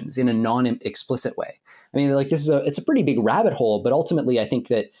instructions in a non-explicit way? I mean, like, it's a pretty big rabbit hole, but ultimately I think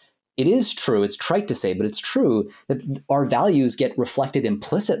that it is true. It's trite to say, but it's true that our values get reflected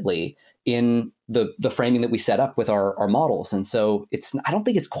implicitly in the framing that we set up with our models. And so I don't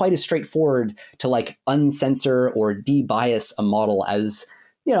think it's quite as straightforward to like uncensor or debias a model as,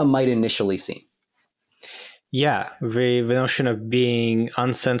 might initially seem. Yeah, the notion of being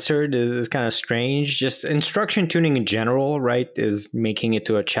uncensored is kind of strange. Just instruction tuning in general, right, is making it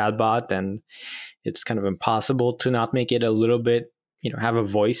to a chatbot, and it's kind of impossible to not make it a little bit, have a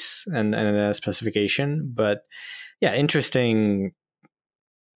voice and a specification. But yeah, interesting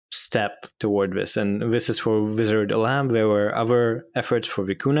step toward this. And this is for Wizard Lamb. There were other efforts for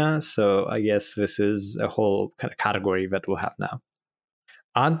Vicuna. So I guess this is a whole kind of category that we'll have now.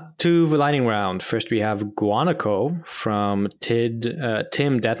 On to the lightning round. First, we have Guanaco from Tim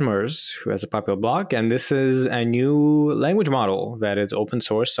Detmers, who has a popular blog. And this is a new language model that is open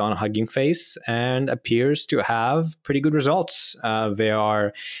source on Hugging Face and appears to have pretty good results. There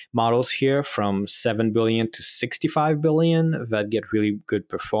are models here from 7 billion to 65 billion that get really good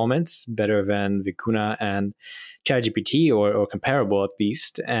performance, better than Vicuna and ChatGPT, or comparable at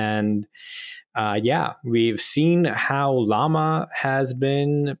least. And we've seen how Llama has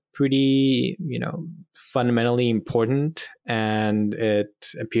been pretty, fundamentally important. And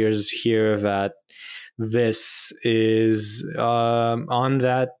it appears here that this is on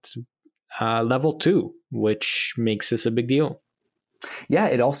that level too, which makes this a big deal. Yeah,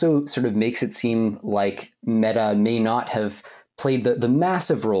 it also sort of makes it seem like Meta may not have played the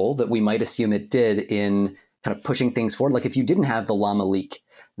massive role that we might assume it did in kind of pushing things forward. Like if you didn't have the Llama leak,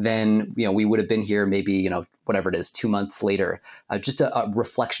 then we would have been here maybe whatever it is 2 months later. Just a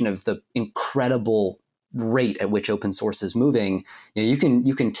reflection of the incredible rate at which open source is moving, you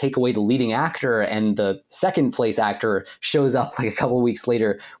can take away the leading actor, and the second place actor shows up like a couple of weeks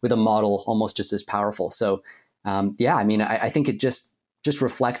later with a model almost just as powerful. So I think it just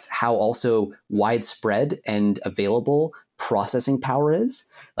reflects how also widespread and available processing power is.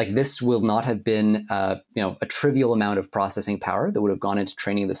 Like, this will not have been a trivial amount of processing power that would have gone into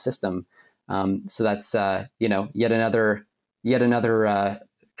training the system. So that's yet another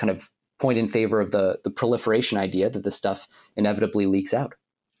kind of point in favor of the proliferation idea that this stuff inevitably leaks out.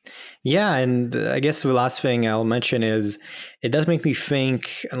 Yeah, and I guess the last thing I'll mention is it does make me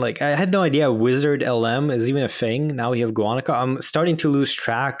think, like, I had no idea Wizard LM is even a thing. Now we have Guanica. I'm starting to lose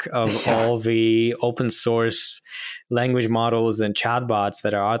track of all the open source language models and chatbots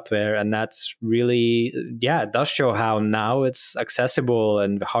that are out there. And that's really, it does show how now it's accessible,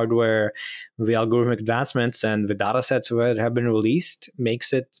 and the hardware, the algorithmic advancements, and the data sets that have been released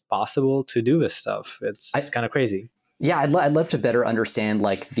makes it possible to do this stuff. It's kind of crazy. Yeah, I'd love to better understand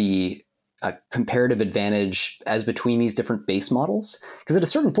like the comparative advantage as between these different base models. Because at a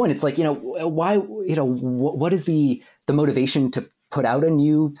certain point, it's like, why, what is the motivation to put out a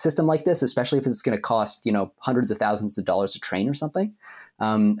new system like this, especially if it's going to cost, hundreds of thousands of dollars to train or something.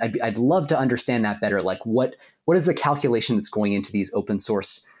 I'd love to understand that better. Like, what is the calculation that's going into these open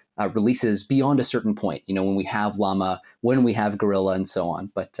source releases beyond a certain point, when we have Llama, when we have Gorilla, and so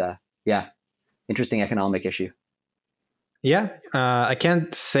on. But interesting economic issue. Yeah, I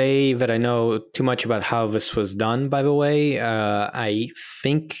can't say that I know too much about how this was done, by the way. I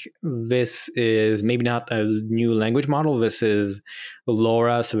think this is maybe not a new language model. This is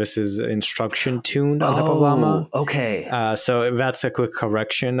LoRa, so this is instruction tuned on top of Llama. Okay. So that's a quick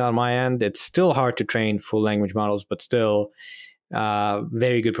correction on my end. It's still hard to train full language models, but still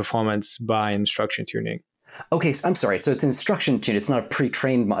very good performance by instruction tuning. Okay, so I'm sorry. So it's instruction tuned. It's not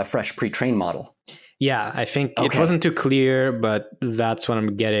a fresh pre-trained model. Yeah, I think it wasn't too clear, but that's what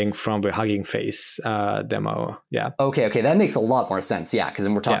I'm getting from the Hugging Face demo. Yeah. Okay. That makes a lot more sense. Yeah, because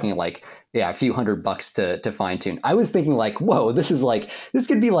then we're talking a few $100 to fine tune. I was thinking like, whoa, this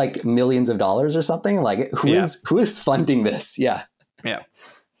could be like millions of dollars or something. Like, who is funding this? Yeah. Yeah.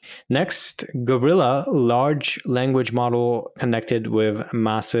 Next, Gorilla, large language model connected with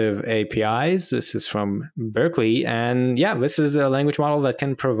massive APIs. This is from Berkeley. And this is a language model that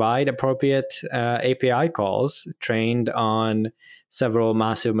can provide appropriate API calls trained on several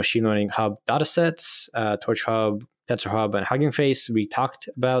massive machine learning hub datasets, Torch Hub, TensorHub, and Hugging Face. We talked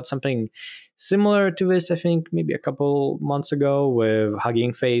about something similar to this, I think, maybe a couple months ago, with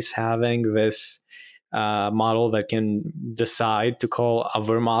Hugging Face having this model that can decide to call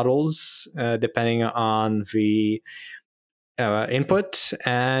other models depending on the input.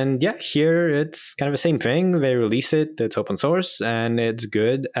 And here it's kind of the same thing. They release it, it's open source, and it's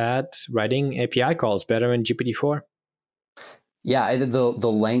good at writing API calls, better than GPT-4. Yeah, the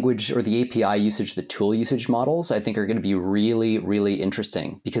language or the API usage, the tool usage models, I think are going to be really, really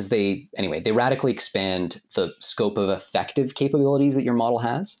interesting because they radically expand the scope of effective capabilities that your model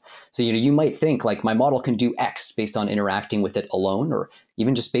has. So, you might think like my model can do X based on interacting with it alone, or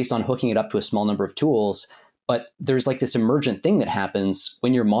even just based on hooking it up to a small number of tools. But there's like this emergent thing that happens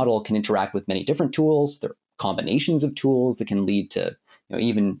when your model can interact with many different tools. There are combinations of tools that can lead to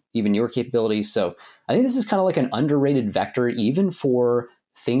even your capabilities. So I think this is kind of like an underrated vector, even for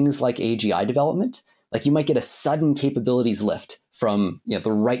things like AGI development. Like, you might get a sudden capabilities lift from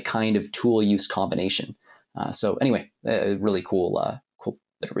the right kind of tool use combination. So anyway, really cool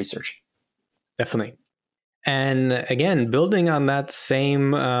bit of research. Definitely. And again, building on that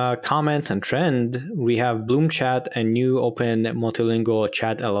same comment and trend, we have Bloom Chat, a new open multilingual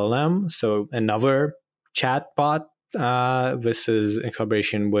chat LLM. So another chat bot. This is in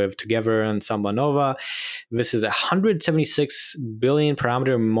collaboration with Together and Samba Nova. This is a 176 billion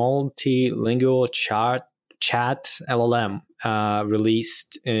parameter multilingual chat LLM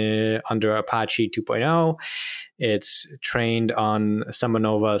released under Apache 2.0. It's trained on Samba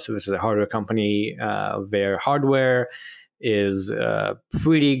Nova, so this is a hardware company. Their hardware is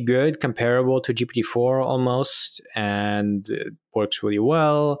pretty good, comparable to GPT-4 almost, and it works really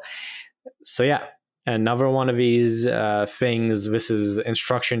well. So another one of these things. This is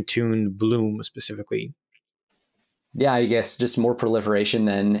instruction tuned Bloom specifically. Yeah, I guess just more proliferation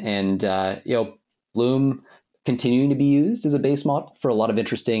then, and Bloom continuing to be used as a base model for a lot of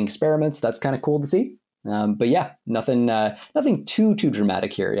interesting experiments. That's kind of cool to see. But nothing too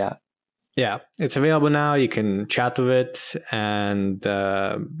dramatic here. Yeah, it's available now. You can chat with it, and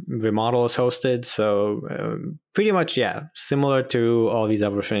the model is hosted. So pretty much, similar to all these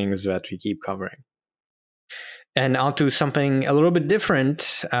other things that we keep covering. And onto something a little bit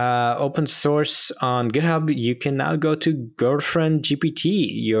different, open source on GitHub, you can now go to Girlfriend GPT,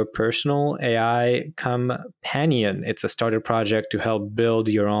 your personal AI companion. It's a starter project to help build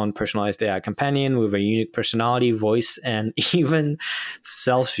your own personalized AI companion with a unique personality, voice, and even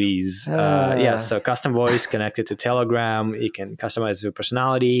selfies. So custom voice connected to Telegram. You can customize your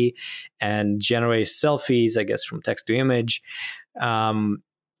personality and generate selfies, I guess, from text to image.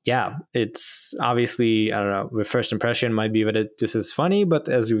 It's obviously, I don't know, the first impression might be that this is funny, but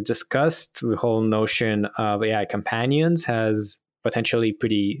as we've discussed, the whole notion of AI companions has potentially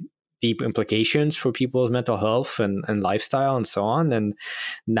pretty deep implications for people's mental health and lifestyle and so on. And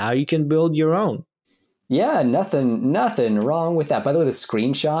now you can build your own. Yeah, nothing wrong with that. By the way, the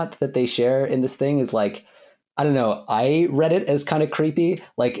screenshot that they share in this thing is like, I don't know, I read it as kind of creepy.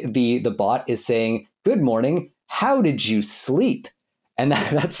 Like the bot is saying, "Good morning, how did you sleep?" And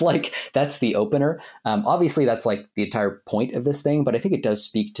that's the opener. Obviously, that's like the entire point of this thing. But I think it does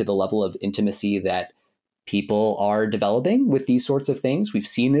speak to the level of intimacy that people are developing with these sorts of things. We've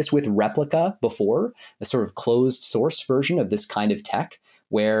seen this with Replica before, a sort of closed source version of this kind of tech,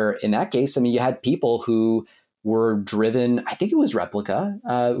 where in that case, I mean, you had people who were driven, I think it was Replica,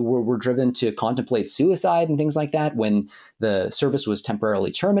 were driven to contemplate suicide and things like that when the service was temporarily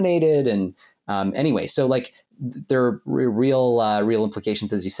terminated. And anyway, so like, there are real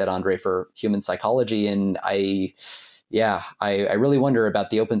implications, as you said, Andre, for human psychology. And I really wonder about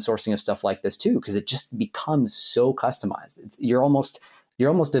the open sourcing of stuff like this too, because it just becomes so customized. You're almost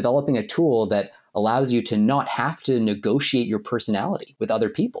developing a tool that allows you to not have to negotiate your personality with other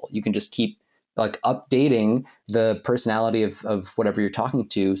people. You can just keep like updating the personality of whatever you're talking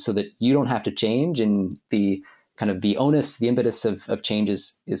to so that you don't have to change, and the kind of the onus, the impetus of change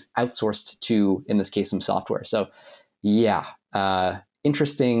is outsourced to, in this case, some software. So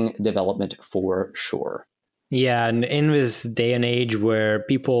interesting development for sure. Yeah, and in this day and age where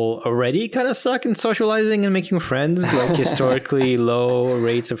people already kind of suck in socializing and making friends, like historically low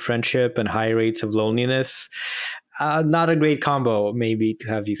rates of friendship and high rates of loneliness, not a great combo maybe to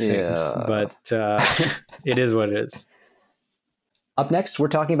have these things, but it is what it is. Up next, we're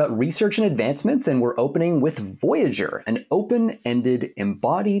talking about research and advancements, and we're opening with Voyager, an open-ended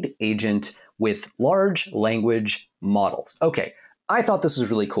embodied agent with large language models. Okay, I thought this was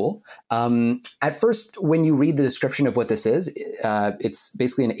really cool. At first, when you read the description of what this is, it's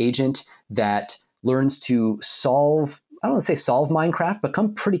basically an agent that learns to solve, I don't want to say solve Minecraft, but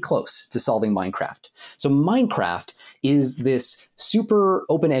come pretty close to solving Minecraft. So Minecraft is this super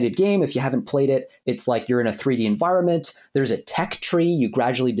open-ended game. If you haven't played it, it's like you're in a 3D environment. There's a tech tree. You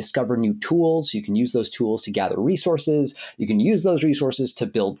gradually discover new tools. You can use those tools to gather resources. You can use those resources to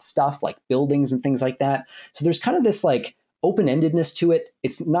build stuff like buildings and things like that. So there's kind of this like open-endedness to it.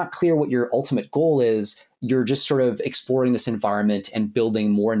 It's not clear what your ultimate goal is. You're just sort of exploring this environment and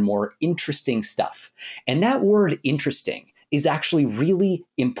building more and more interesting stuff. And that word interesting is actually really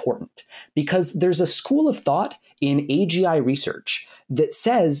important because there's a school of thought in AGI research that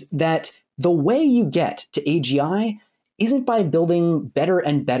says that the way you get to AGI isn't by building better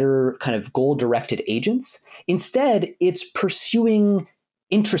and better kind of goal-directed agents. Instead, it's pursuing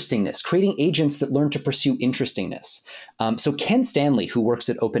interestingness, creating agents that learn to pursue interestingness. So Ken Stanley, who works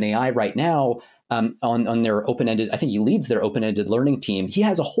at OpenAI right now, on their open-ended, I think he leads their open-ended learning team. He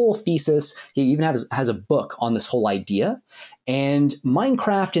has a whole thesis. He even has a book on this whole idea. And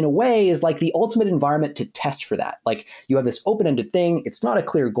Minecraft, in a way, is like the ultimate environment to test for that. Like you have this open-ended thing. It's not a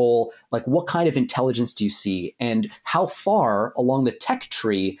clear goal. Like what kind of intelligence do you see? And how far along the tech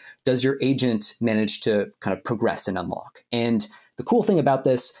tree does your agent manage to kind of progress and unlock? And the cool thing about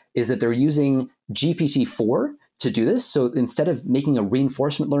this is that they're using GPT-4 to do this. So instead of making a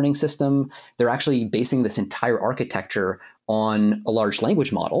reinforcement learning system, they're actually basing this entire architecture on a large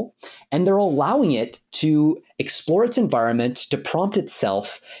language model. And they're allowing it to explore its environment, to prompt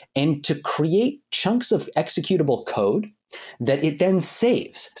itself, and to create chunks of executable code that it then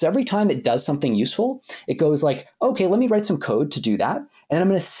saves. So every time it does something useful, it goes like, okay, let me write some code to do that. And I'm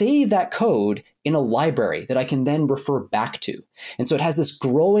going to save that code in a library that I can then refer back to. And so it has this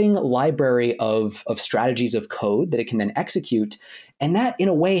growing library of strategies of code that it can then execute. And that, in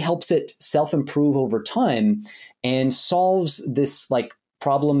a way, helps it self-improve over time and solves this like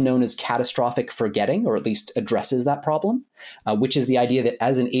problem known as catastrophic forgetting, or at least addresses that problem, which is the idea that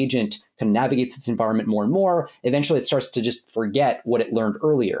as an agent kind of navigates its environment more and more, eventually it starts to just forget what it learned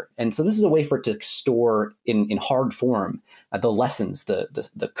earlier. And so this is a way for it to store in hard form the lessons,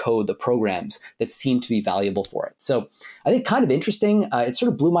 the code, the programs that seem to be valuable for it. So I think kind of interesting. It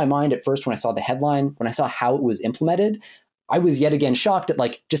sort of blew my mind at first when I saw the headline, when I saw how it was implemented. I was yet again shocked at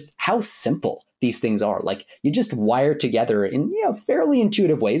like just how simple these things are. Like you just wire together in fairly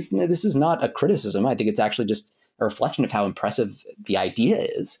intuitive ways. This is not a criticism. I think it's actually just a reflection of how impressive the idea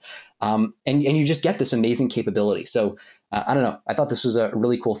is. And you just get this amazing capability. So I don't know. I thought this was a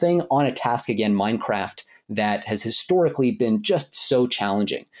really cool thing on a task, again, Minecraft, that has historically been just so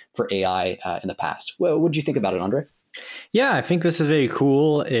challenging for AI in the past. Well, what did you think about it, Andre? Yeah, I think this is very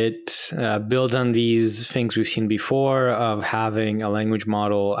cool. It builds on these things we've seen before of having a language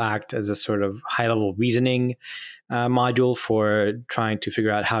model act as a sort of high-level reasoning module for trying to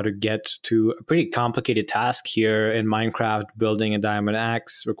figure out how to get to a pretty complicated task here in Minecraft. Building a diamond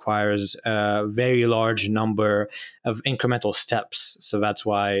axe requires a very large number of incremental steps. So that's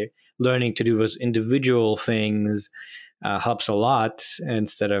why learning to do those individual things helps a lot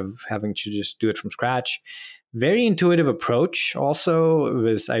instead of having to just do it from scratch. Very intuitive approach. Also,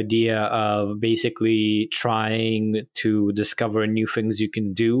 this idea of basically trying to discover new things you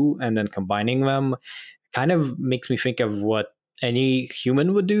can do and then combining them kind of makes me think of what any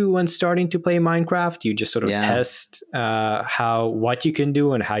human would do when starting to play Minecraft. You just sort of test what you can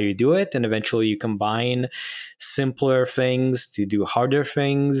do and how you do it, and eventually you combine simpler things to do harder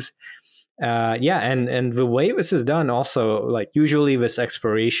things. And the way this is done also, like usually this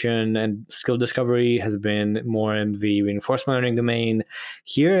exploration and skill discovery has been more in the reinforcement learning domain.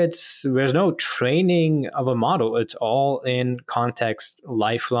 Here there's no training of a model. It's all in context,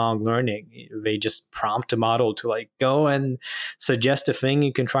 lifelong learning. They just prompt a model to like go and suggest a thing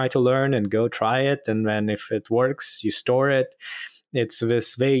you can try to learn and go try it. And then if it works, you store it. It's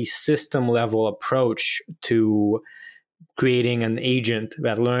this very system level approach to creating an agent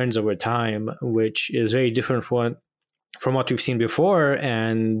that learns over time, which is very different from what we've seen before,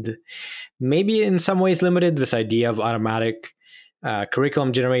 and maybe in some ways limited. This idea of automatic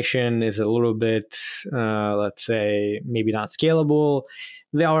curriculum generation is a little bit, let's say, maybe not scalable.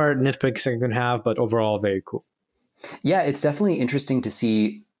 There are nitpicks I can have, but overall very cool. Yeah, it's definitely interesting to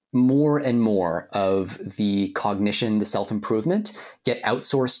see more and more of the cognition, the self-improvement get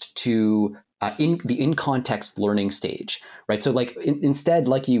outsourced to in the in-context learning stage, right? So like instead,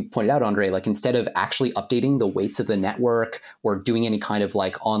 like you pointed out, Andre, like instead of actually updating the weights of the network or doing any kind of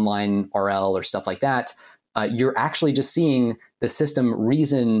like online RL or stuff like that, you're actually just seeing the system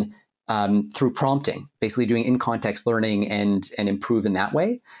reason through prompting, basically doing in-context learning and improve in that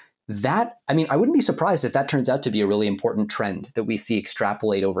way. That, I mean, I wouldn't be surprised if that turns out to be a really important trend that we see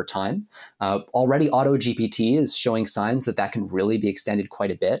extrapolate over time. Already AutoGPT is showing signs that can really be extended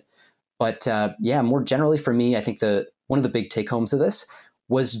quite a bit. But more generally for me, I think one of the big take homes of this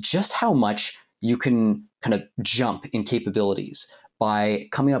was just how much you can kind of jump in capabilities by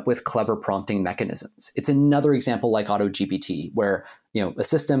coming up with clever prompting mechanisms. It's another example like AutoGPT, where a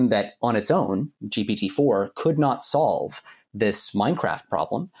system that on its own, GPT-4, could not solve this Minecraft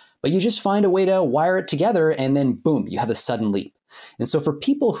problem, but you just find a way to wire it together and then boom, you have a sudden leap. And so for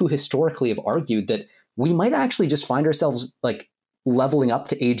people who historically have argued that we might actually just find ourselves like leveling up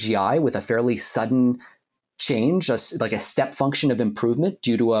to AGI with a fairly sudden change, like a step function of improvement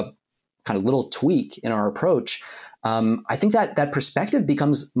due to a kind of little tweak in our approach, I think that perspective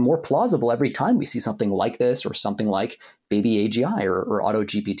becomes more plausible every time we see something like this or something like baby AGI or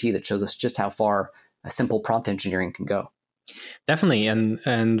AutoGPT that shows us just how far a simple prompt engineering can go. Definitely.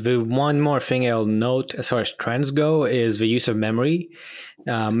 And the one more thing I'll note as far as trends go is the use of memory.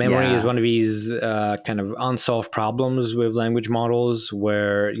 Memory is one of these kind of unsolved problems with language models,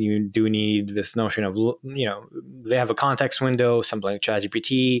 where you do need this notion of, they have a context window. Something like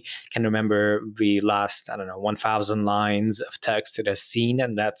ChatGPT can remember the last, 1,000 lines of text it has seen,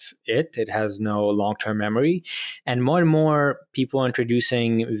 and that's it. It has no long-term memory. And more people are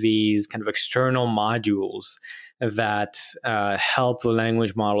introducing these kind of external modules that help the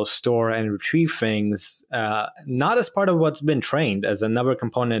language model store and retrieve things, not as part of what's been trained, as another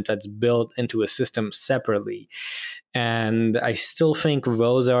component that's built into a system separately. And I still think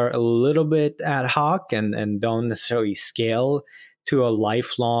those are a little bit ad hoc and don't necessarily scale to a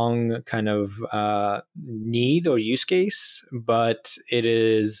lifelong kind of need or use case, but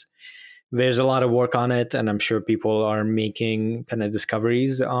there's a lot of work on it, and I'm sure people are making kind of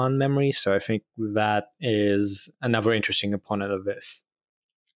discoveries on memory. So I think that is another interesting component of this.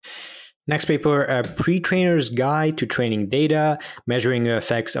 Next paper, a pre-trainer's guide to training data, measuring the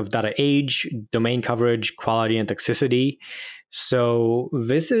effects of data age, domain coverage, quality, and toxicity. So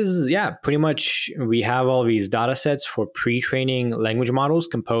this is, pretty much we have all these data sets for pre-training language models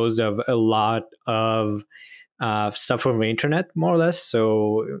composed of a lot of stuff from the internet, more or less.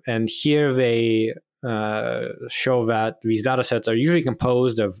 So, and here they show that these data sets are usually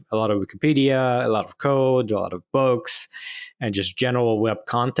composed of a lot of Wikipedia, a lot of code, a lot of books, and just general web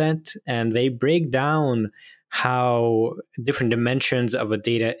content. And they break down how different dimensions of a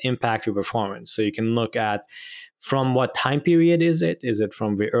data impact your performance. So you can look at from what time period is it? Is it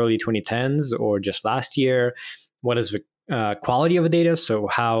from the early 2010s or just last year? What is the quality of the data? So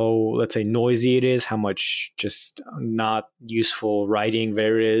how, let's say, noisy it is, how much just not useful writing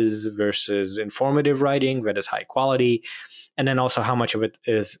there is versus informative writing that is high quality. And then also how much of it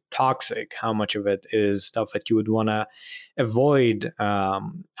is toxic, how much of it is stuff that you would want to avoid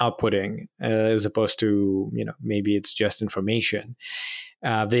outputting as opposed to, maybe it's just information.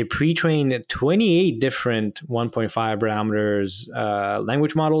 They pre-trained 28 different 1.5 parameters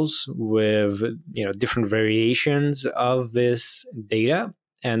language models with different variations of this data,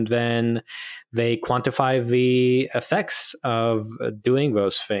 and then they quantify the effects of doing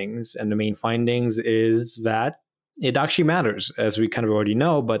those things. And the main findings is that it actually matters, as we kind of already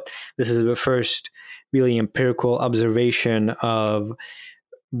know, but this is the first really empirical observation of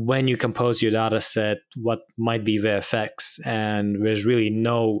when you compose your data set, what might be the effects. And there's really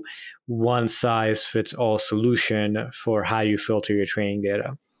no one size fits all solution for how you filter your training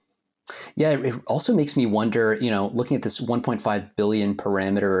data. Yeah, it also makes me wonder, looking at this 1.5 billion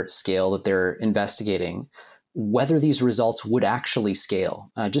parameter scale that they're investigating, whether these results would actually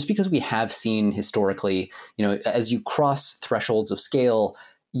scale. Just because we have seen historically, as you cross thresholds of scale,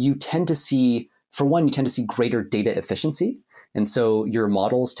 you tend to see greater data efficiency. And so your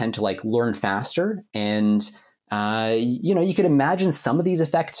models tend to learn faster. And, you could imagine some of these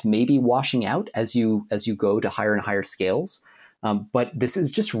effects maybe washing out as you go to higher and higher scales. But this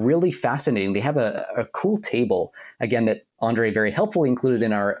is just really fascinating. They have a cool table, again, that Andre very helpfully included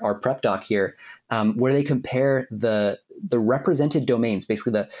in our prep doc here, where they compare the represented domains,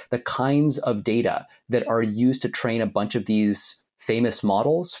 basically the kinds of data that are used to train a bunch of these famous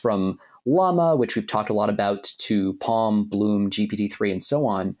models, from Llama, which we've talked a lot about, to PaLM, Bloom, GPT-3, and so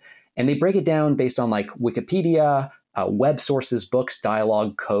on. And they break it down based on Wikipedia, web sources, books,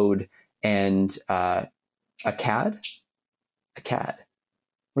 dialogue, code, and a CAD. A CAD.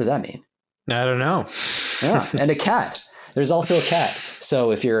 What does that mean? I don't know. Yeah, and a CAD. There's also a CAD.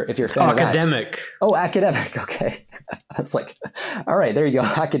 So if you're a fan of academic. Academic. Okay. That's all right, there you go.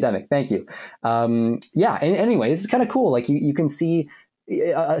 Academic. Thank you. Yeah. And anyway, it's kind of cool. You can see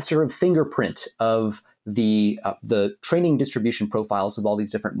a sort of fingerprint of the training distribution profiles of all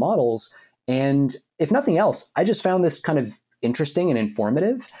these different models. And if nothing else, I just found this kind of interesting and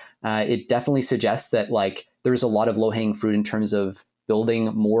informative. It definitely suggests that there's a lot of low-hanging fruit in terms of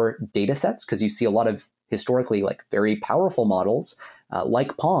building more data sets, because you see a lot of historically very powerful models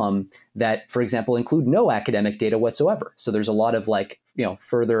like PaLM that, for example, include no academic data whatsoever. So there's a lot of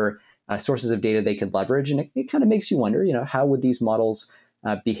further sources of data they could leverage. And it kind of makes you wonder, how would these models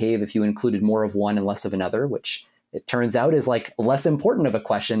behave if you included more of one and less of another, which it turns out is less important of a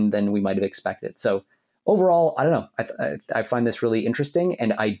question than we might have expected. So overall, I don't know. I find this really interesting,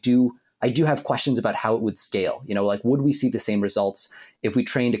 and I do have questions about how it would scale. Would we see the same results if we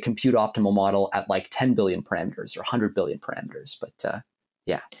trained a compute optimal model at 10 billion parameters or 100 billion parameters? But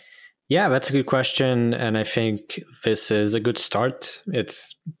yeah. Yeah, that's a good question. And I think this is a good start.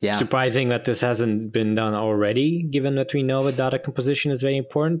 It's surprising that this hasn't been done already, given that we know that data composition is very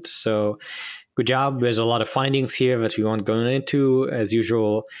important. So good job. There's a lot of findings here that we won't go into. As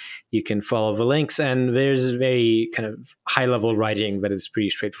usual, you can follow the links, and there's very kind of high level writing that is pretty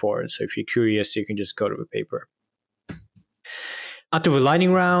straightforward. So if you're curious, you can just go to the paper. On to the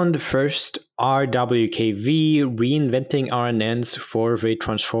lightning round. First, RWKV, reinventing RNNs for the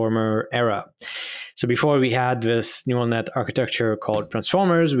transformer era. So before we had this neural net architecture called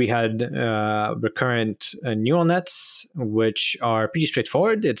transformers, we had recurrent neural nets, which are pretty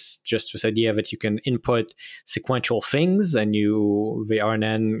straightforward. It's just this idea that you can input sequential things, and the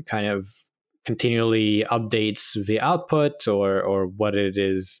RNN kind of continually updates the output or what it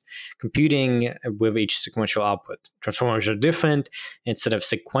is computing with each sequential output. Transformers are different. Instead of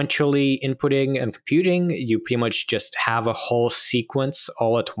sequentially inputting and computing, you pretty much just have a whole sequence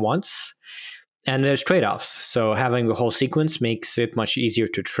all at once. And there's trade-offs. So having the whole sequence makes it much easier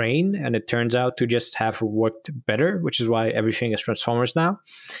to train, and it turns out to just have worked better, which is why everything is transformers now.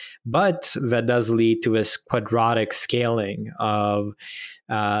 But that does lead to this quadratic scaling of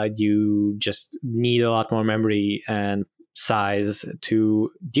you just need a lot more memory and size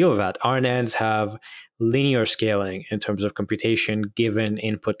to deal with that. RNNs have linear scaling in terms of computation given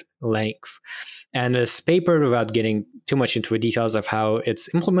input length. And this paper, without getting too much into the details of how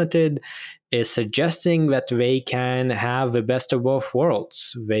it's implemented, is suggesting that they can have the best of both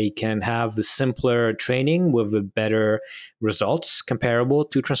worlds. They can have the simpler training with the better results comparable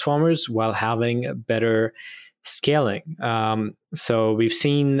to transformers while having better scaling. So we've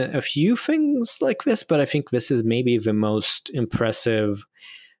seen a few things like this, but I think this is maybe the most impressive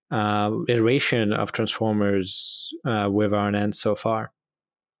iteration of transformers with RNN so far.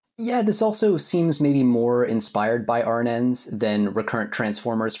 Yeah, this also seems maybe more inspired by RNNs than recurrent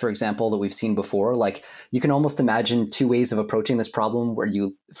transformers, for example, that we've seen before. Like, you can almost imagine two ways of approaching this problem, where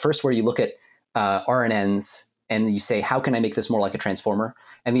you look at RNNs and you say, how can I make this more like a transformer?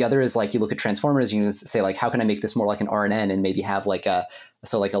 And the other is like, you look at transformers and you say, like, how can I make this more like an RNN, and maybe have like a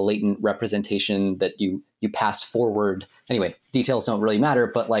latent representation that you pass forward. Anyway, details don't really matter,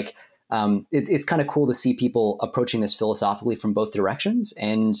 but like, it's kind of cool to see people approaching this philosophically from both directions.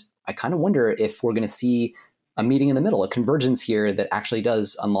 And I kind of wonder if we're going to see a meeting in the middle, a convergence here that actually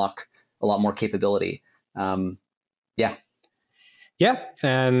does unlock a lot more capability. Yeah.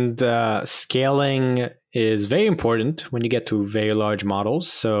 And scaling is very important when you get to very large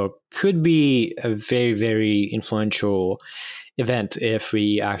models. So could be a very, very influential event if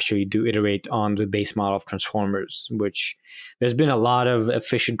we actually do iterate on the base model of transformers, which there's been a lot of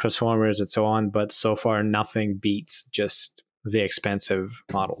efficient transformers and so on, but so far nothing beats just the expensive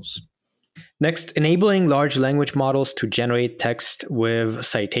models. Next, enabling large language models to generate text with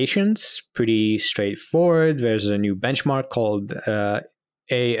citations. Pretty straightforward. There's a new benchmark called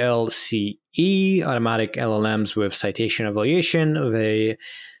ALCE, automatic LLMs with citation evaluation. They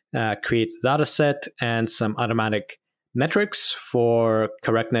create a data set and some automatic metrics for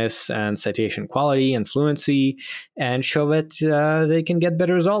correctness and citation quality and fluency, and show that they can get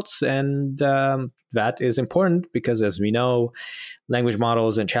better results. And that is important because, as we know, language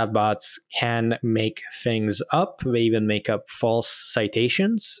models and chatbots can make things up. They even make up false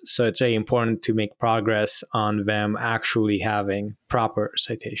citations. So it's very important to make progress on them actually having proper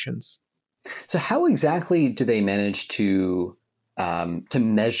citations. So how exactly do they manage to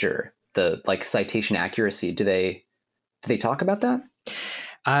measure the citation accuracy? Do they talk about that?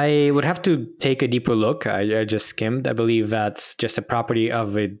 I would have to take a deeper look. I just skimmed. I believe that's just a property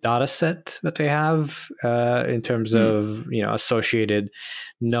of a data set that they have in terms of associated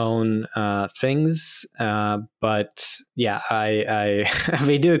known things. But yeah, I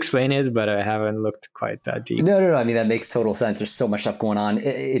they do explain it, but I haven't looked quite that deep. No. I mean, that makes total sense. There's so much stuff going on.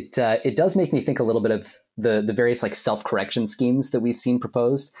 It does make me think a little bit of the various self-correction schemes that we've seen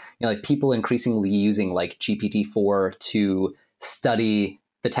proposed. People increasingly using GPT-4 to study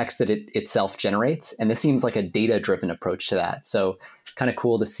the text that it itself generates. And this seems like a data-driven approach to that. So kind of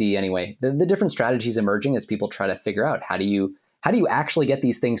cool to see anyway, the different strategies emerging as people try to figure out how do you actually get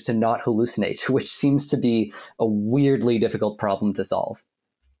these things to not hallucinate, which seems to be a weirdly difficult problem to solve.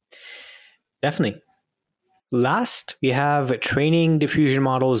 Definitely. Last, we have training diffusion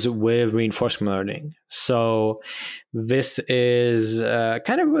models with reinforcement learning. So this is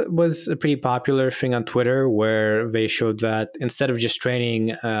was a pretty popular thing on Twitter, where they showed that instead of just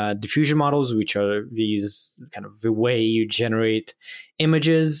training diffusion models, which are these kind of the way you generate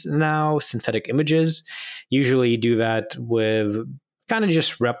images now, synthetic images, usually you do that with kind of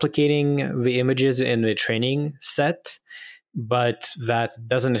just replicating the images in the training set. But that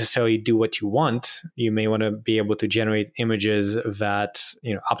doesn't necessarily do what you want. You may want to be able to generate images that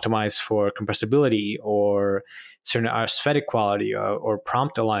optimize for compressibility or certain aesthetic quality or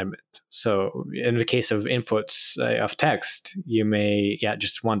prompt alignment. So in the case of inputs of text, you may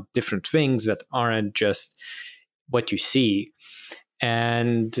just want different things that aren't just what you see.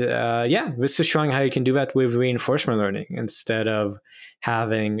 And this is showing how you can do that with reinforcement learning instead of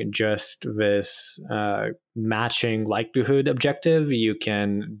having just this matching likelihood objective. You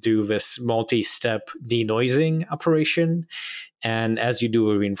can do this multi-step denoising operation. And as you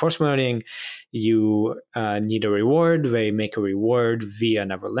do a reinforcement learning, you need a reward. They make a reward via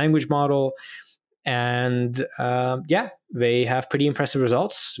another language model. And they have pretty impressive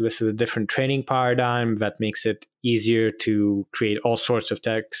results. This is a different training paradigm that makes it easier to create all sorts of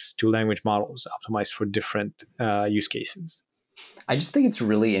text to language models optimized for different use cases. I just think it's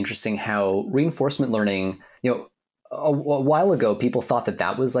really interesting how reinforcement learning, a while ago, people thought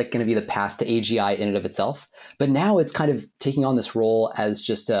that was going to be the path to AGI in and of itself. But now it's kind of taking on this role as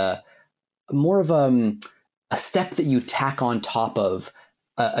just more of a step that you tack on top of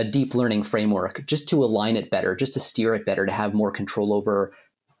a deep learning framework just to align it better, just to steer it better, to have more control over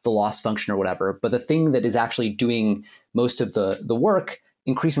the loss function or whatever. But the thing that is actually doing most of the work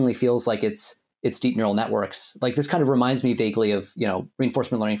increasingly feels like it's deep neural networks. Like this kind of reminds me vaguely of,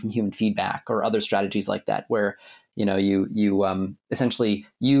 reinforcement learning from human feedback or other strategies like that, where, you essentially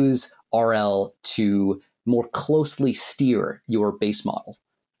use RL to more closely steer your base model.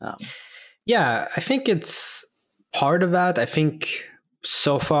 Yeah, I think it's part of that. I think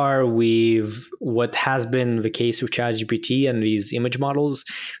so far what has been the case with ChatGPT and these image models,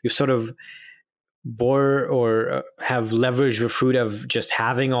 we've sort of bore or have leveraged the fruit of just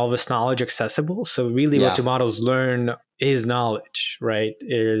having all this knowledge accessible. So really what the models learn is knowledge, right?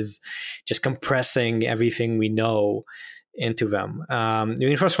 Is just compressing everything we know into them.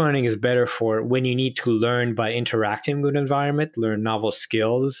 Reinforcement learning is better for when you need to learn by interacting with the environment, learn novel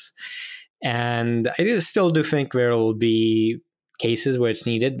skills. And I still do think there will be cases where it's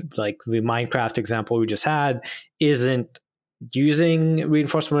needed. Like the Minecraft example we just had isn't using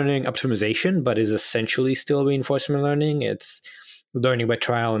reinforcement learning optimization, but is essentially still reinforcement learning. It's learning by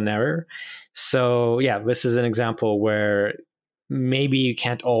trial and error. So yeah, this is an example where maybe you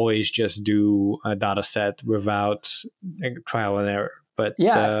can't always just do a data set without trial and error. But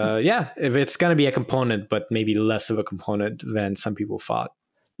if it's going to be a component, but maybe less of a component than some people thought.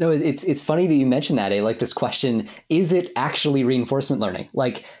 No, it's funny that you mentioned that. Like this question, is it actually reinforcement learning?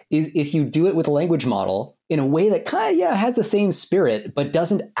 Like if you do it with a language model in a way that kind of has the same spirit, but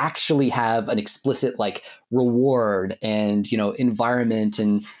doesn't actually have an explicit like reward and, environment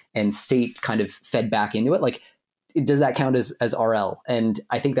and state kind of fed back into it, like does that count as RL? And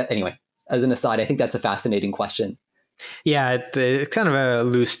I think that, anyway, as an aside, I think that's a fascinating question. Yeah, it's kind of a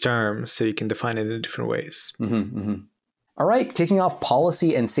loose term, so you can define it in different ways. Mm-hmm, mm-hmm. All right, kicking off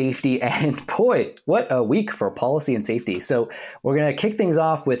policy and safety. And boy, what a week for policy and safety. So we're going to kick things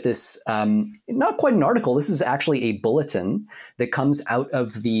off with this, not quite an article. This is actually a bulletin that comes out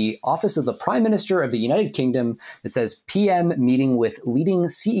of the Office of the Prime Minister of the United Kingdom. It says PM meeting with leading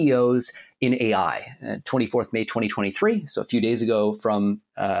CEOs in AI, 24th May 2023. So a few days ago from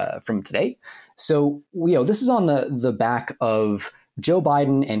today. So, this is on the back of Joe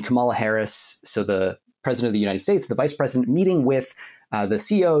Biden and Kamala Harris. So the President of the United States, the Vice President, meeting with the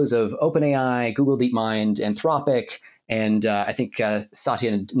CEOs of OpenAI, Google DeepMind, Anthropic, and I think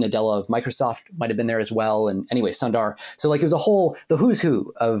Satya Nadella of Microsoft might have been there as well. And anyway, Sundar. So like it was the who's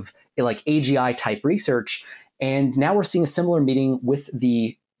who of like AGI type research. And now we're seeing a similar meeting with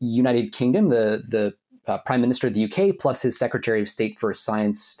the United Kingdom, the Prime Minister of the UK, plus his Secretary of State for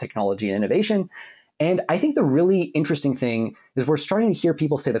Science, Technology, and Innovation. And I think the really interesting thing is we're starting to hear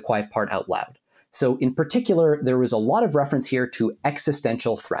people say the quiet part out loud. So in particular, there was a lot of reference here to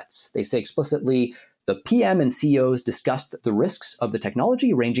existential threats. They say explicitly, the PM and CEOs discussed the risks of the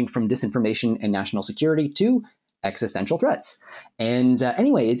technology ranging from disinformation and national security to existential threats. And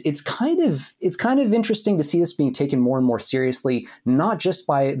anyway, it's kind of interesting to see this being taken more and more seriously, not just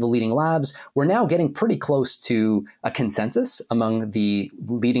by the leading labs. We're now getting pretty close to a consensus among the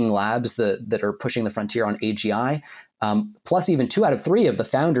leading labs that are pushing the frontier on AGI. Plus even 2 out of 3 of the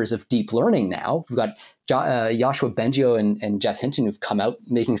founders of deep learning now. We've got Yoshua Bengio and Jeff Hinton who've come out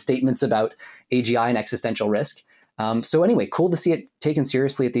making statements about AGI and existential risk. So anyway, cool to see it taken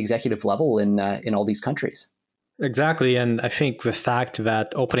seriously at the executive level in all these countries. Exactly. And I think the fact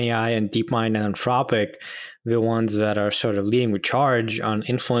that OpenAI and DeepMind and Anthropic, the ones that are sort of leading the charge on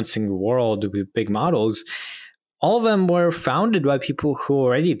influencing the world with big models, all of them were founded by people who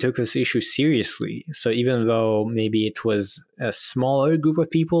already took this issue seriously. So even though maybe it was a smaller group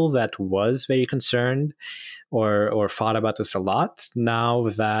of people that was very concerned or thought about this a lot, now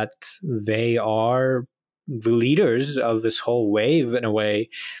that they are the leaders of this whole wave in a way,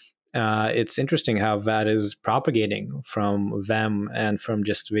 it's interesting how that is propagating from them and from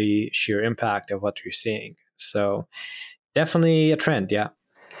just the sheer impact of what we're seeing. So definitely a trend, yeah.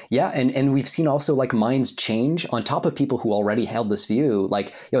 Yeah, and we've seen also like minds change on top of people who already held this view.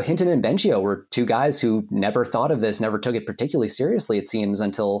 Like, Hinton and Bengio were 2 guys who never thought of this, never took it particularly seriously, it seems,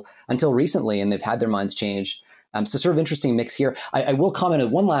 until recently, and they've had their minds changed. So sort of interesting mix here. I will comment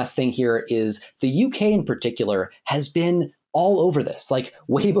on one last thing here is the UK in particular has been all over this, like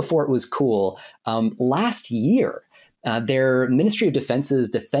way before it was cool. Last year, their Ministry of Defense's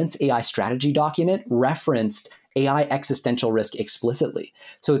Defense AI Strategy document referenced AI existential risk explicitly.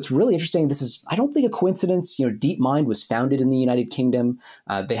 So it's really interesting. This is, I don't think, a coincidence. DeepMind was founded in the United Kingdom.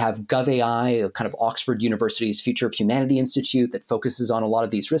 They have GovAI, kind of Oxford University's Future of Humanity Institute that focuses on a lot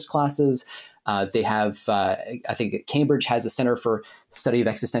of these risk classes. They have, I think Cambridge has a Center for Study of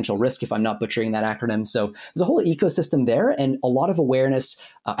Existential Risk, if I'm not butchering that acronym. So there's a whole ecosystem there and a lot of awareness.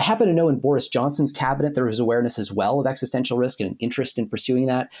 I happen to know in Boris Johnson's cabinet, there was awareness as well of existential risk and an interest in pursuing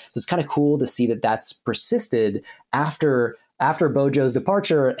that. So it's kind of cool to see that that's persisted after Bojo's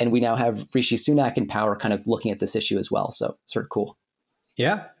departure, and we now have Rishi Sunak in power kind of looking at this issue as well. So sort of cool.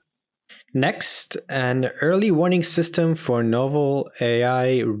 Yeah. Next, an early warning system for novel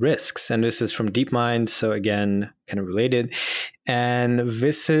AI risks. And this is from DeepMind. So again, kind of related. And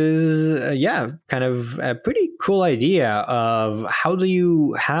this is, kind of a pretty cool idea of how do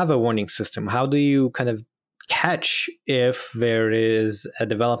you have a warning system? How do you kind of catch if there is a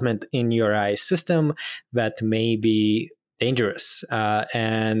development in your AI system that may be dangerous?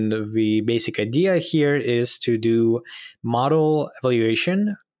 And the basic idea here is to do model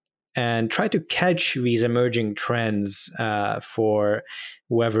evaluation and try to catch these emerging trends for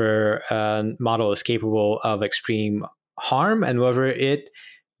whether a model is capable of extreme harm and whether it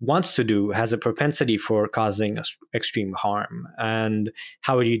has a propensity for causing extreme harm. And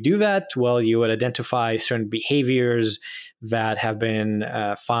how would you do that? Well, you would identify certain behaviors that have been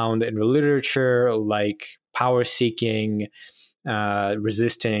found in the literature, like power seeking,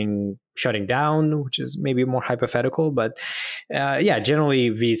 resisting shutting down, which is maybe more hypothetical, but generally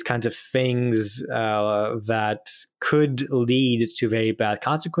these kinds of things that could lead to very bad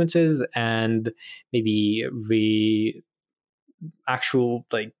consequences, and maybe the actual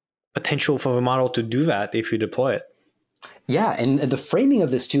potential for the model to do that if you deploy it. Yeah, and the framing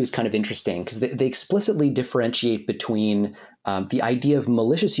of this too is kind of interesting because they explicitly differentiate between the idea of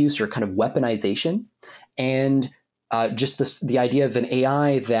malicious use or kind of weaponization and just the idea of an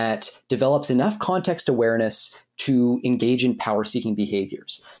AI that develops enough context awareness to engage in power-seeking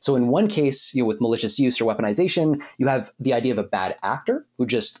behaviors. So in one case, with malicious use or weaponization, you have the idea of a bad actor who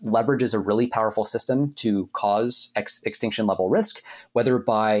just leverages a really powerful system to cause extinction-level risk, whether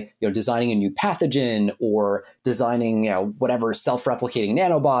by designing a new pathogen or designing whatever self-replicating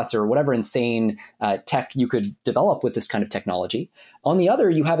nanobots or whatever insane tech you could develop with this kind of technology. On the other,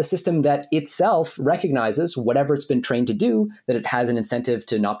 you have a system that itself recognizes whatever it's been trained to do, that it has an incentive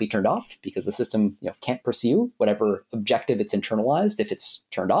to not be turned off because the system can't pursue whatever objective it's internalized if it's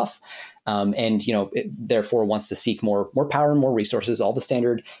turned off. It therefore wants to seek more power and more resources, all the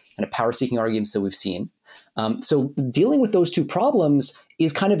standard kind of power-seeking arguments that we've seen. So dealing with those two problems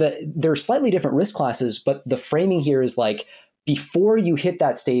is they're slightly different risk classes, but the framing here is before you hit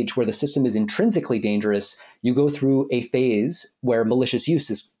that stage where the system is intrinsically dangerous, you go through a phase where malicious use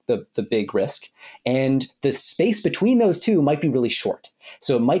is the big risk. And the space between those two might be really short.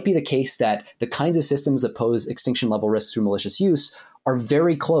 So it might be the case that the kinds of systems that pose extinction level risks through malicious use are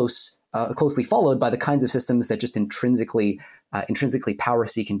very closely followed by the kinds of systems that just intrinsically power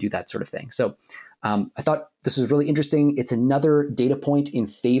seek and do that sort of thing. So I thought this was really interesting. It's another data point in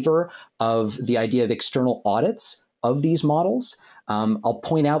favor of the idea of external audits of these models. I'll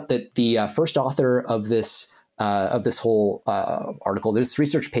point out that the first author of this whole article, this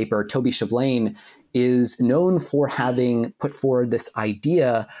research paper, Toby Chevlain, is known for having put forward this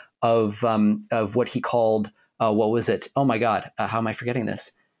idea of what he called what was it? Oh my God, how am I forgetting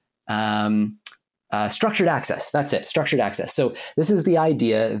this? Structured access. That's it. Structured access. So this is the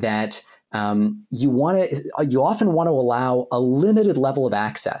idea that you often want to allow a limited level of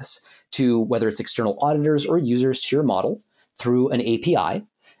access to whether it's external auditors or users to your model through an API.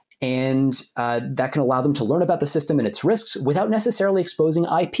 And that can allow them to learn about the system and its risks without necessarily exposing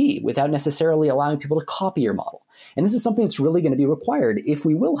IP, without necessarily allowing people to copy your model. And this is something that's really going to be required if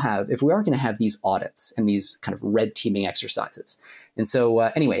we are going to have these audits and these kind of red teaming exercises. And so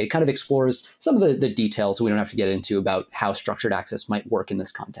anyway, it kind of explores some of the details we don't have to get into about how structured access might work in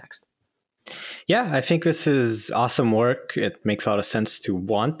this context. Yeah, I think this is awesome work. It makes a lot of sense to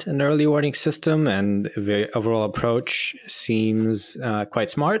want an early warning system, and the overall approach seems quite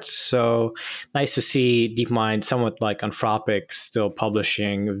smart. So nice to see DeepMind, somewhat like Anthropic, still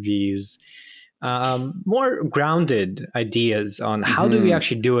publishing these more grounded ideas on how do we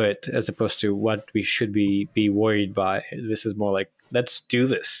actually do it, as opposed to what we should be worried by. This is more like, let's do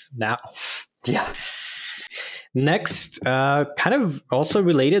this now. Yeah. Next, kind of also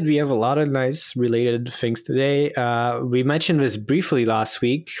related, we have a lot of nice related things today. We mentioned this briefly last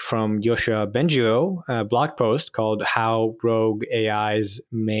week from Joshua Bengio, a blog post called How Rogue AIs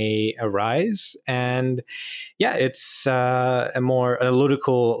May Arise. And yeah, it's a more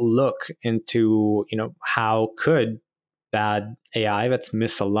analytical look into, how could bad AI that's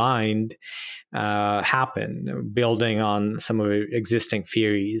misaligned happen, building on some of the existing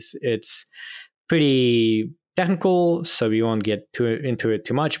theories. It's pretty technical, so we won't get into it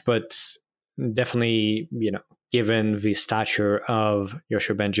too much, but definitely, given the stature of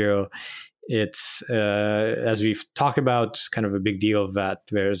Yoshua Bengio, it's, as we've talked about, kind of a big deal that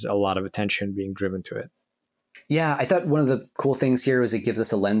there's a lot of attention being driven to it. Yeah, I thought one of the cool things here is it gives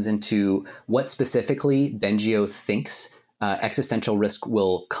us a lens into what specifically Bengio thinks existential risk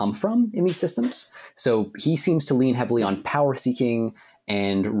will come from in these systems. So he seems to lean heavily on power seeking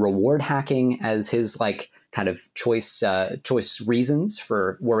and reward hacking as his kind of choice reasons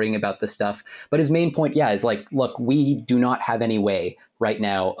for worrying about this stuff. But his main point, is look, we do not have any way right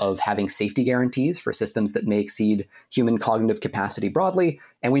now of having safety guarantees for systems that may exceed human cognitive capacity broadly,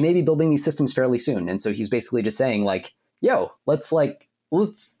 and we may be building these systems fairly soon. And so he's basically just saying let's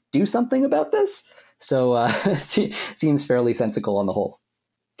do something about this. So seems fairly sensical on the whole.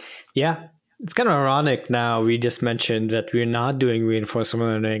 Yeah. It's kind of ironic now. We just mentioned that we're not doing reinforcement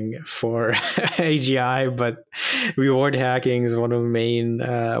learning for AGI, but reward hacking is one of the main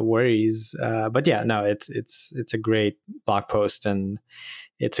worries. But yeah, no, it's a great blog post, and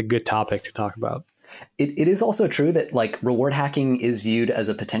it's a good topic to talk about. It is also true that reward hacking is viewed as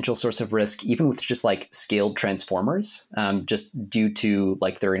a potential source of risk, even with just scaled transformers, just due to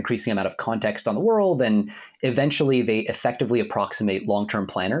their increasing amount of context on the world, and eventually they effectively approximate long-term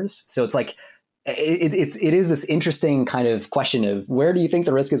planners. So it's it is this interesting kind of question of where do you think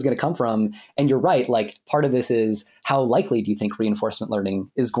the risk is going to come from? And you're right, part of this is how likely do you think reinforcement learning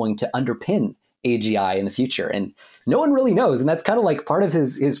is going to underpin AGI in the future? And no one really knows. And that's kind of part of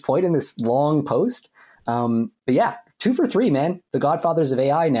his point in this long post. But yeah, 2 for 3, man. The godfathers of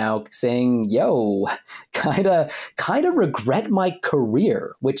AI now saying, yo, kind of regret my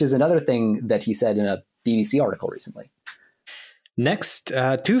career, which is another thing that he said in a BBC article recently. Next,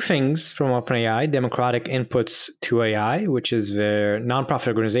 2 things from OpenAI: democratic inputs to AI, which is their nonprofit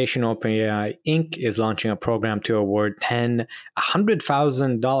organization. OpenAI Inc. is launching a program to award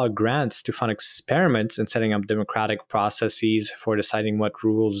 $100,000 grants to fund experiments in setting up democratic processes for deciding what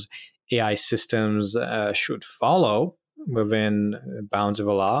rules AI systems should follow within bounds of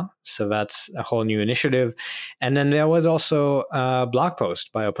a law. So that's a whole new initiative. And then there was also a blog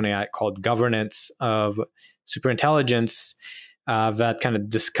post by OpenAI called Governance of Superintelligence, that kind of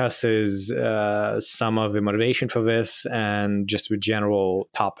discusses some of the motivation for this and just the general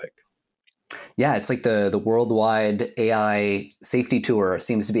topic. Yeah, it's the worldwide AI safety tour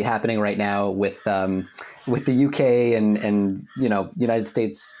seems to be happening right now with the UK and United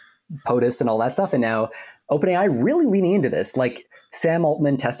States POTUS and all that stuff, and now OpenAI really leaning into this. Sam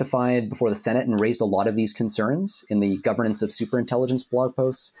Altman testified before the Senate and raised a lot of these concerns in the Governance of Superintelligence blog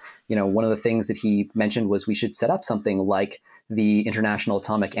posts. One of the things that he mentioned was we should set up something like the International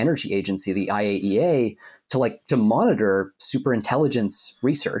Atomic Energy Agency, the IAEA, to monitor superintelligence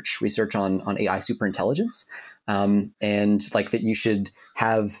research on AI superintelligence. And that you should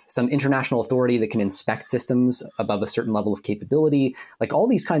have some international authority that can inspect systems above a certain level of capability. All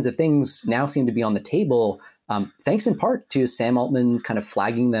these kinds of things now seem to be on the table, thanks in part to Sam Altman kind of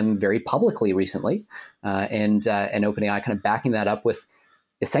flagging them very publicly recently, and OpenAI kind of backing that up with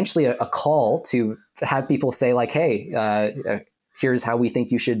essentially a call to have people say hey, here's how we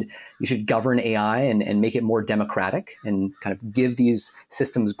think you should govern AI and make it more democratic, and kind of give these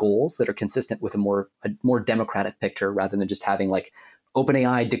systems goals that are consistent with a more democratic picture, rather than just having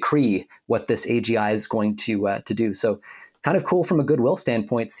OpenAI decree what this AGI is going to do. So kind of cool from a goodwill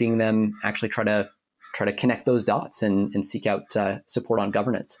standpoint, seeing them actually try to connect those dots and seek out support on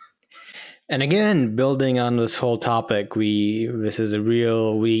governance. And again, building on this whole topic, this is a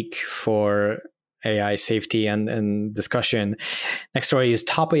real week for AI safety and discussion. Next story is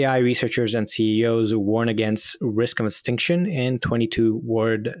top AI researchers and CEOs warn against risk of extinction in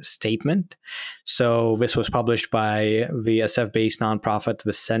 22-word statement. So this was published by the SF-based nonprofit,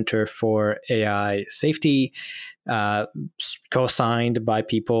 the Center for AI Safety, co-signed by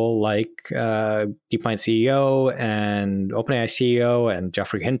people like DeepMind CEO and OpenAI CEO and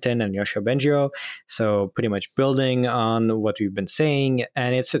Geoffrey Hinton and Yoshua Bengio. So pretty much building on what we've been saying.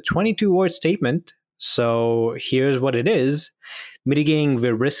 And it's a 22-word statement. So here's what it is. Mitigating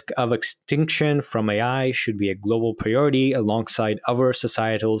the risk of extinction from AI should be a global priority alongside other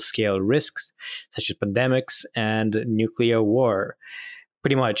societal scale risks, such as pandemics and nuclear war.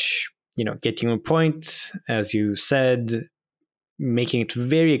 Pretty much, getting a point, as you said, making it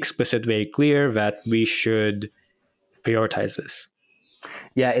very explicit, very clear that we should prioritize this.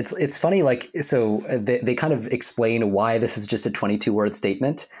 Yeah, it's funny. So they kind of explain why this is just a 22-word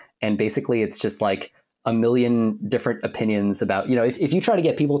statement, and basically it's just a million different opinions about, if you try to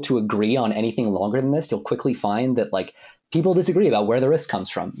get people to agree on anything longer than this, you'll quickly find that like people disagree about where the risk comes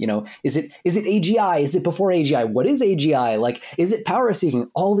from. Is it AGI? Is it before AGI? What is AGI? Like, is it power seeking?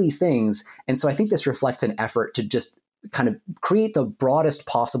 All these things. And so I think this reflects an effort to just kind of create the broadest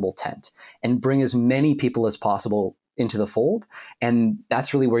possible tent and bring as many people as possible into the fold. And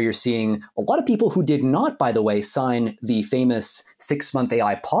that's really where you're seeing a lot of people who did not, by the way, sign the famous 6-month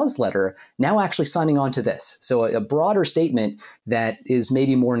AI pause letter now actually signing on to this. So a broader statement that is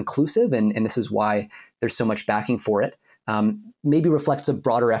maybe more inclusive, and this is why there's so much backing for it, maybe reflects a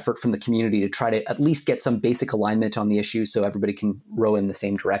broader effort from the community to try to at least get some basic alignment on the issue so everybody can row in the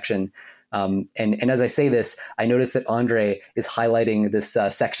same direction. And as I say this, I noticed that Andre is highlighting this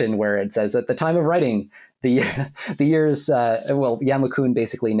section where it says, at the time of writing, the years, Jan LeCun,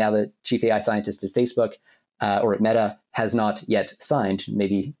 basically now the chief AI scientist at Facebook or at Meta, has not yet signed.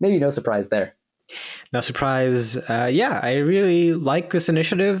 Maybe no surprise there. No surprise. I really like this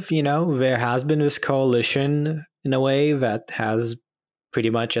initiative. There has been this coalition in a way that has pretty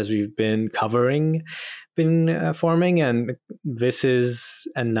much, as we've been covering, been forming. And this is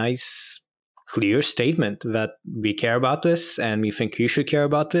a nice, clear statement that we care about this and we think you should care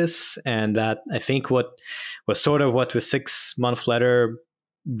about this. And that I think what was sort of what the 6-month letter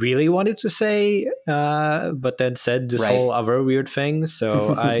really wanted to say, but then said this whole other weird thing.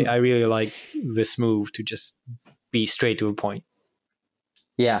 So I really like this move to just be straight to the point.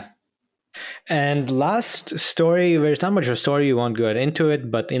 Yeah. And last story, there's not much of a story, you won't go into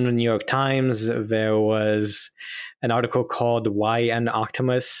it, but in the New York Times, there was an article called Why an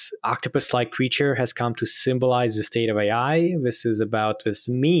Octopus-like Creature Has Come to Symbolize the State of AI. This is about this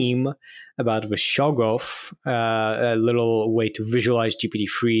meme about the Shoggoth, a little way to visualize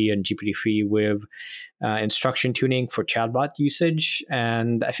GPT-3 and GPT-3 with instruction tuning for chatbot usage.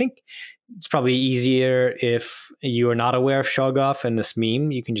 And I think it's probably easier if you are not aware of Shoggoth and this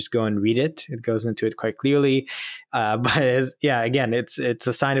meme. You can just go and read it. It goes into it quite clearly. Again, it's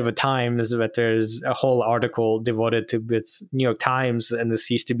a sign of the times that there's a whole article devoted to this New York Times, and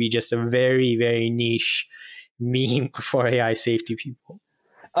this used to be just a very, very niche meme for AI safety people.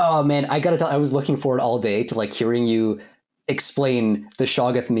 Oh man, I gotta tell, I was looking forward all day to like hearing you explain the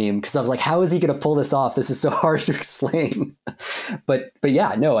Shoggoth meme, because I was like, how is he going to pull this off? This is so hard to explain. but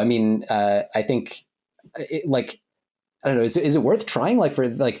yeah, no, I mean, I think I don't know, is it worth trying like for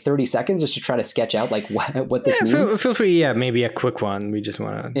like 30 seconds just to try to sketch out like what this means? Feel free. Yeah, maybe a quick one. We just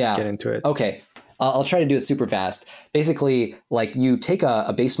want to get into it. Okay. I'll try to do it super fast. Basically, like you take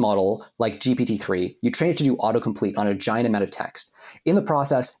a base model like GPT-3, you train it to do autocomplete on a giant amount of text. In the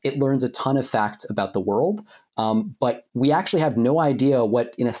process, it learns a ton of facts about the world, but we actually have no idea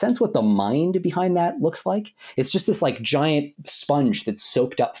what the mind behind that looks like. It's just this like giant sponge that's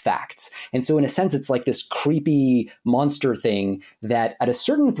soaked up facts. And so in a sense, it's like this creepy monster thing that at a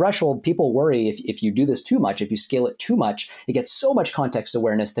certain threshold, people worry if you do this too much, if you scale it too much, it gets so much context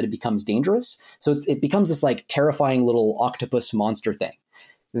awareness that it becomes dangerous. So it becomes this like terrifying little octopus monster thing.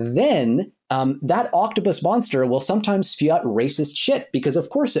 Then that octopus monster will sometimes spew out racist shit, because of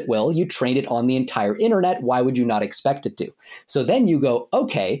course it will. You trained it on the entire internet. Why would you not expect it to? So then you go,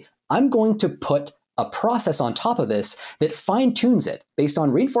 okay, I'm going to put a process on top of this that fine-tunes it based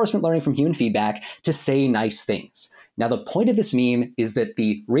on reinforcement learning from human feedback to say nice things. Now, the point of this meme is that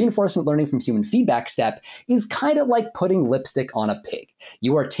the reinforcement learning from human feedback step is kind of like putting lipstick on a pig.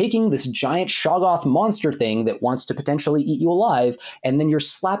 You are taking this giant Shoggoth monster thing that wants to potentially eat you alive, and then you're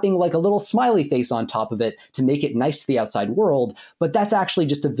slapping like a little smiley face on top of it to make it nice to the outside world, but that's actually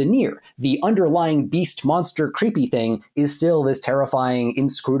just a veneer. The underlying beast monster creepy thing is still this terrifying,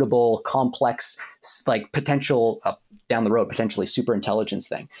 inscrutable, complex, like potential, down the road, potentially super intelligence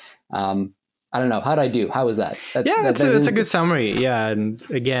thing. I don't know. How'd I do? How was that? That's a good summary. Yeah. And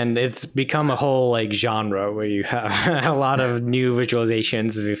again, it's become a whole like genre where you have a lot of new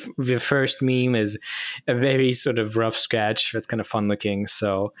visualizations. The first meme is a very sort of rough sketch that's kind of fun looking.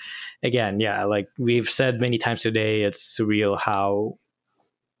 So again, yeah, like we've said many times today, it's surreal how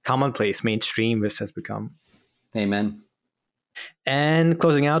commonplace, mainstream this has become. Amen. And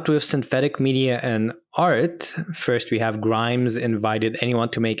closing out with synthetic media and art, first we have Grimes invited anyone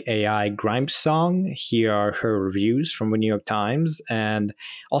to make AI Grimes song. Here are her reviews from the New York Times. And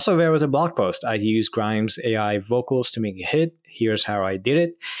also there was a blog post. I used Grimes AI vocals to make a hit. Here's how I did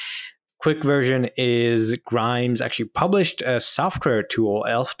it. Quick version is Grimes actually published a software tool,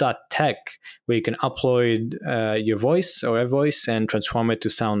 elf.tech, where you can upload your voice or a voice and transform it to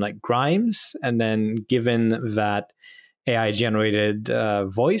sound like Grimes. And then given that AI generated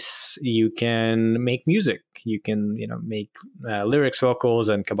voice, you can make music. You can, make lyrics, vocals,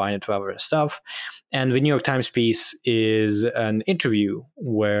 and combine it with other stuff. And the New York Times piece is an interview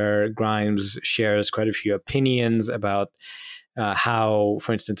where Grimes shares quite a few opinions about how,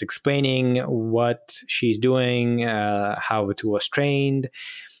 for instance, explaining what she's doing, how the tool was trained.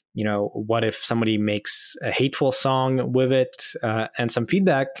 What if somebody makes a hateful song with it, and some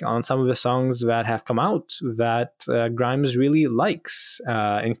feedback on some of the songs that have come out that Grimes really likes,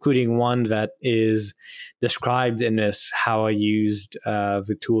 including one that is described in this how I used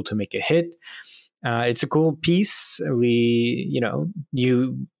the tool to make a hit. It's a cool piece.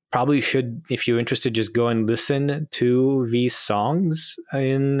 You probably should, if you're interested, just go and listen to these songs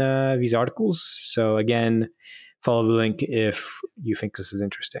in these articles. So again, follow the link if you think this is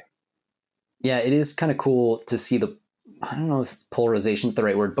interesting. Yeah, it is kind of cool to see I don't know if polarization is the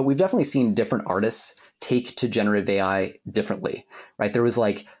right word, but we've definitely seen different artists take to generative AI differently, right? There was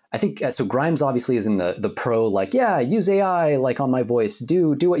so Grimes obviously is in the pro, use AI on my voice,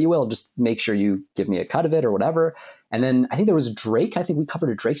 do what you will, just make sure you give me a cut of it or whatever. And then I think there was Drake. I think we covered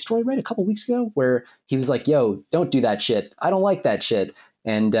a Drake story, right, a couple of weeks ago, where he was like, yo, don't do that shit. I don't like that shit.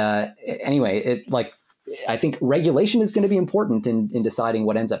 And anyway, I think regulation is going to be important in deciding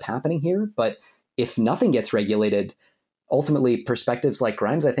what ends up happening here. But if nothing gets regulated, ultimately perspectives like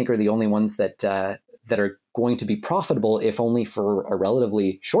Grimes, I think, are the only ones that are going to be profitable, if only for a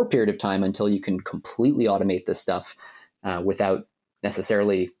relatively short period of time, until you can completely automate this stuff without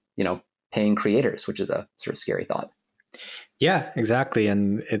necessarily, paying creators, which is a sort of scary thought. Yeah, exactly.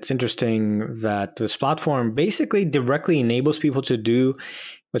 And it's interesting that this platform basically directly enables people to do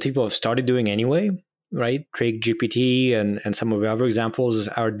what people have started doing anyway, right? PandaGPT and some of the other examples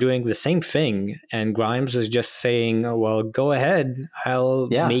are doing the same thing. And Grimes is just saying, well, go ahead, I'll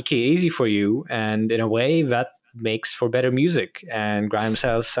make it easy for you. And in a way that makes for better music. And Grimes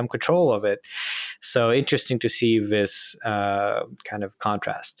has some control of it. So interesting to see this kind of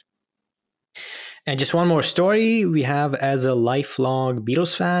contrast. And just one more story we have: as a lifelong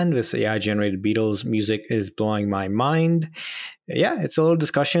Beatles fan, this AI-generated Beatles music is blowing my mind. Yeah, it's a little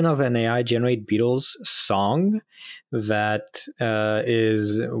discussion of an AI-generated Beatles song that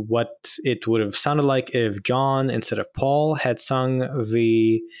is what it would have sounded like if John, instead of Paul, had sung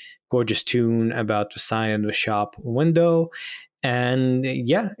the gorgeous tune about the sign in the shop window. And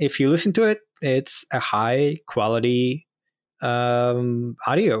yeah, if you listen to it, it's a high-quality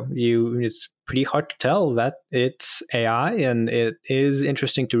audio. It's pretty hard to tell that it's AI, and it is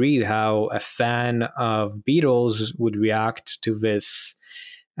interesting to read how a fan of Beatles would react to this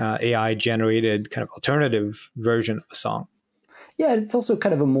AI generated kind of alternative version of a song. Yeah, it's also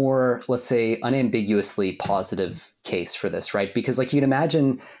kind of a more, let's say, unambiguously positive case for this, right? Because you can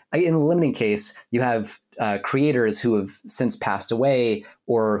imagine, in the limiting case, you have creators who have since passed away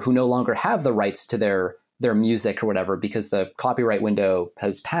or who no longer have the rights to their music or whatever because the copyright window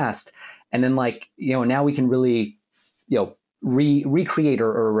has passed. And then now we can really, recreate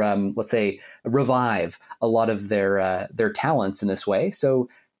or let's say revive a lot of their talents in this way. So,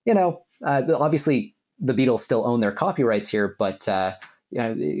 obviously the Beatles still own their copyrights here, but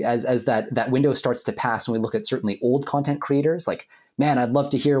as that window starts to pass and we look at certainly old content creators, man, I'd love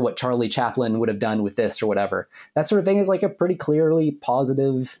to hear what Charlie Chaplin would have done with this or whatever. That sort of thing is a pretty clearly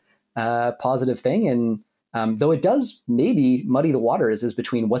positive thing. And though it does maybe muddy the waters as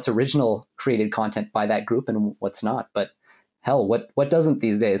between what's original created content by that group and what's not. But hell, what doesn't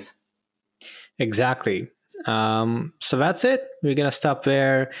these days? Exactly. So that's it. We're going to stop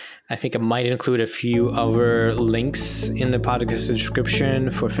there. I think I might include a few other links in the podcast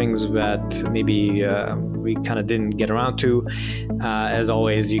description for things that maybe we kind of didn't get around to. As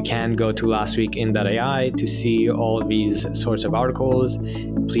always, you can go to lastweekin.ai to see all of these sorts of articles.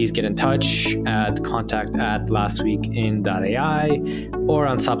 Please get in touch at contact@lastweekin.ai or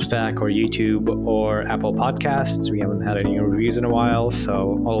on Substack or YouTube or Apple Podcasts. We haven't had any reviews in a while,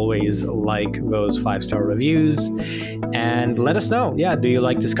 so always like those 5-star reviews and let us know. Yeah, do you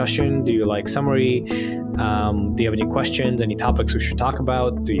like discussion? Do you like summary? Do you have any questions, any topics we should talk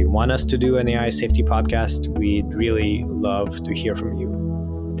about? Do you want us to do an AI safety podcast? We'd really love to hear from you.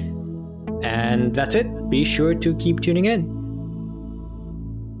 And that's it. Be sure to keep tuning in.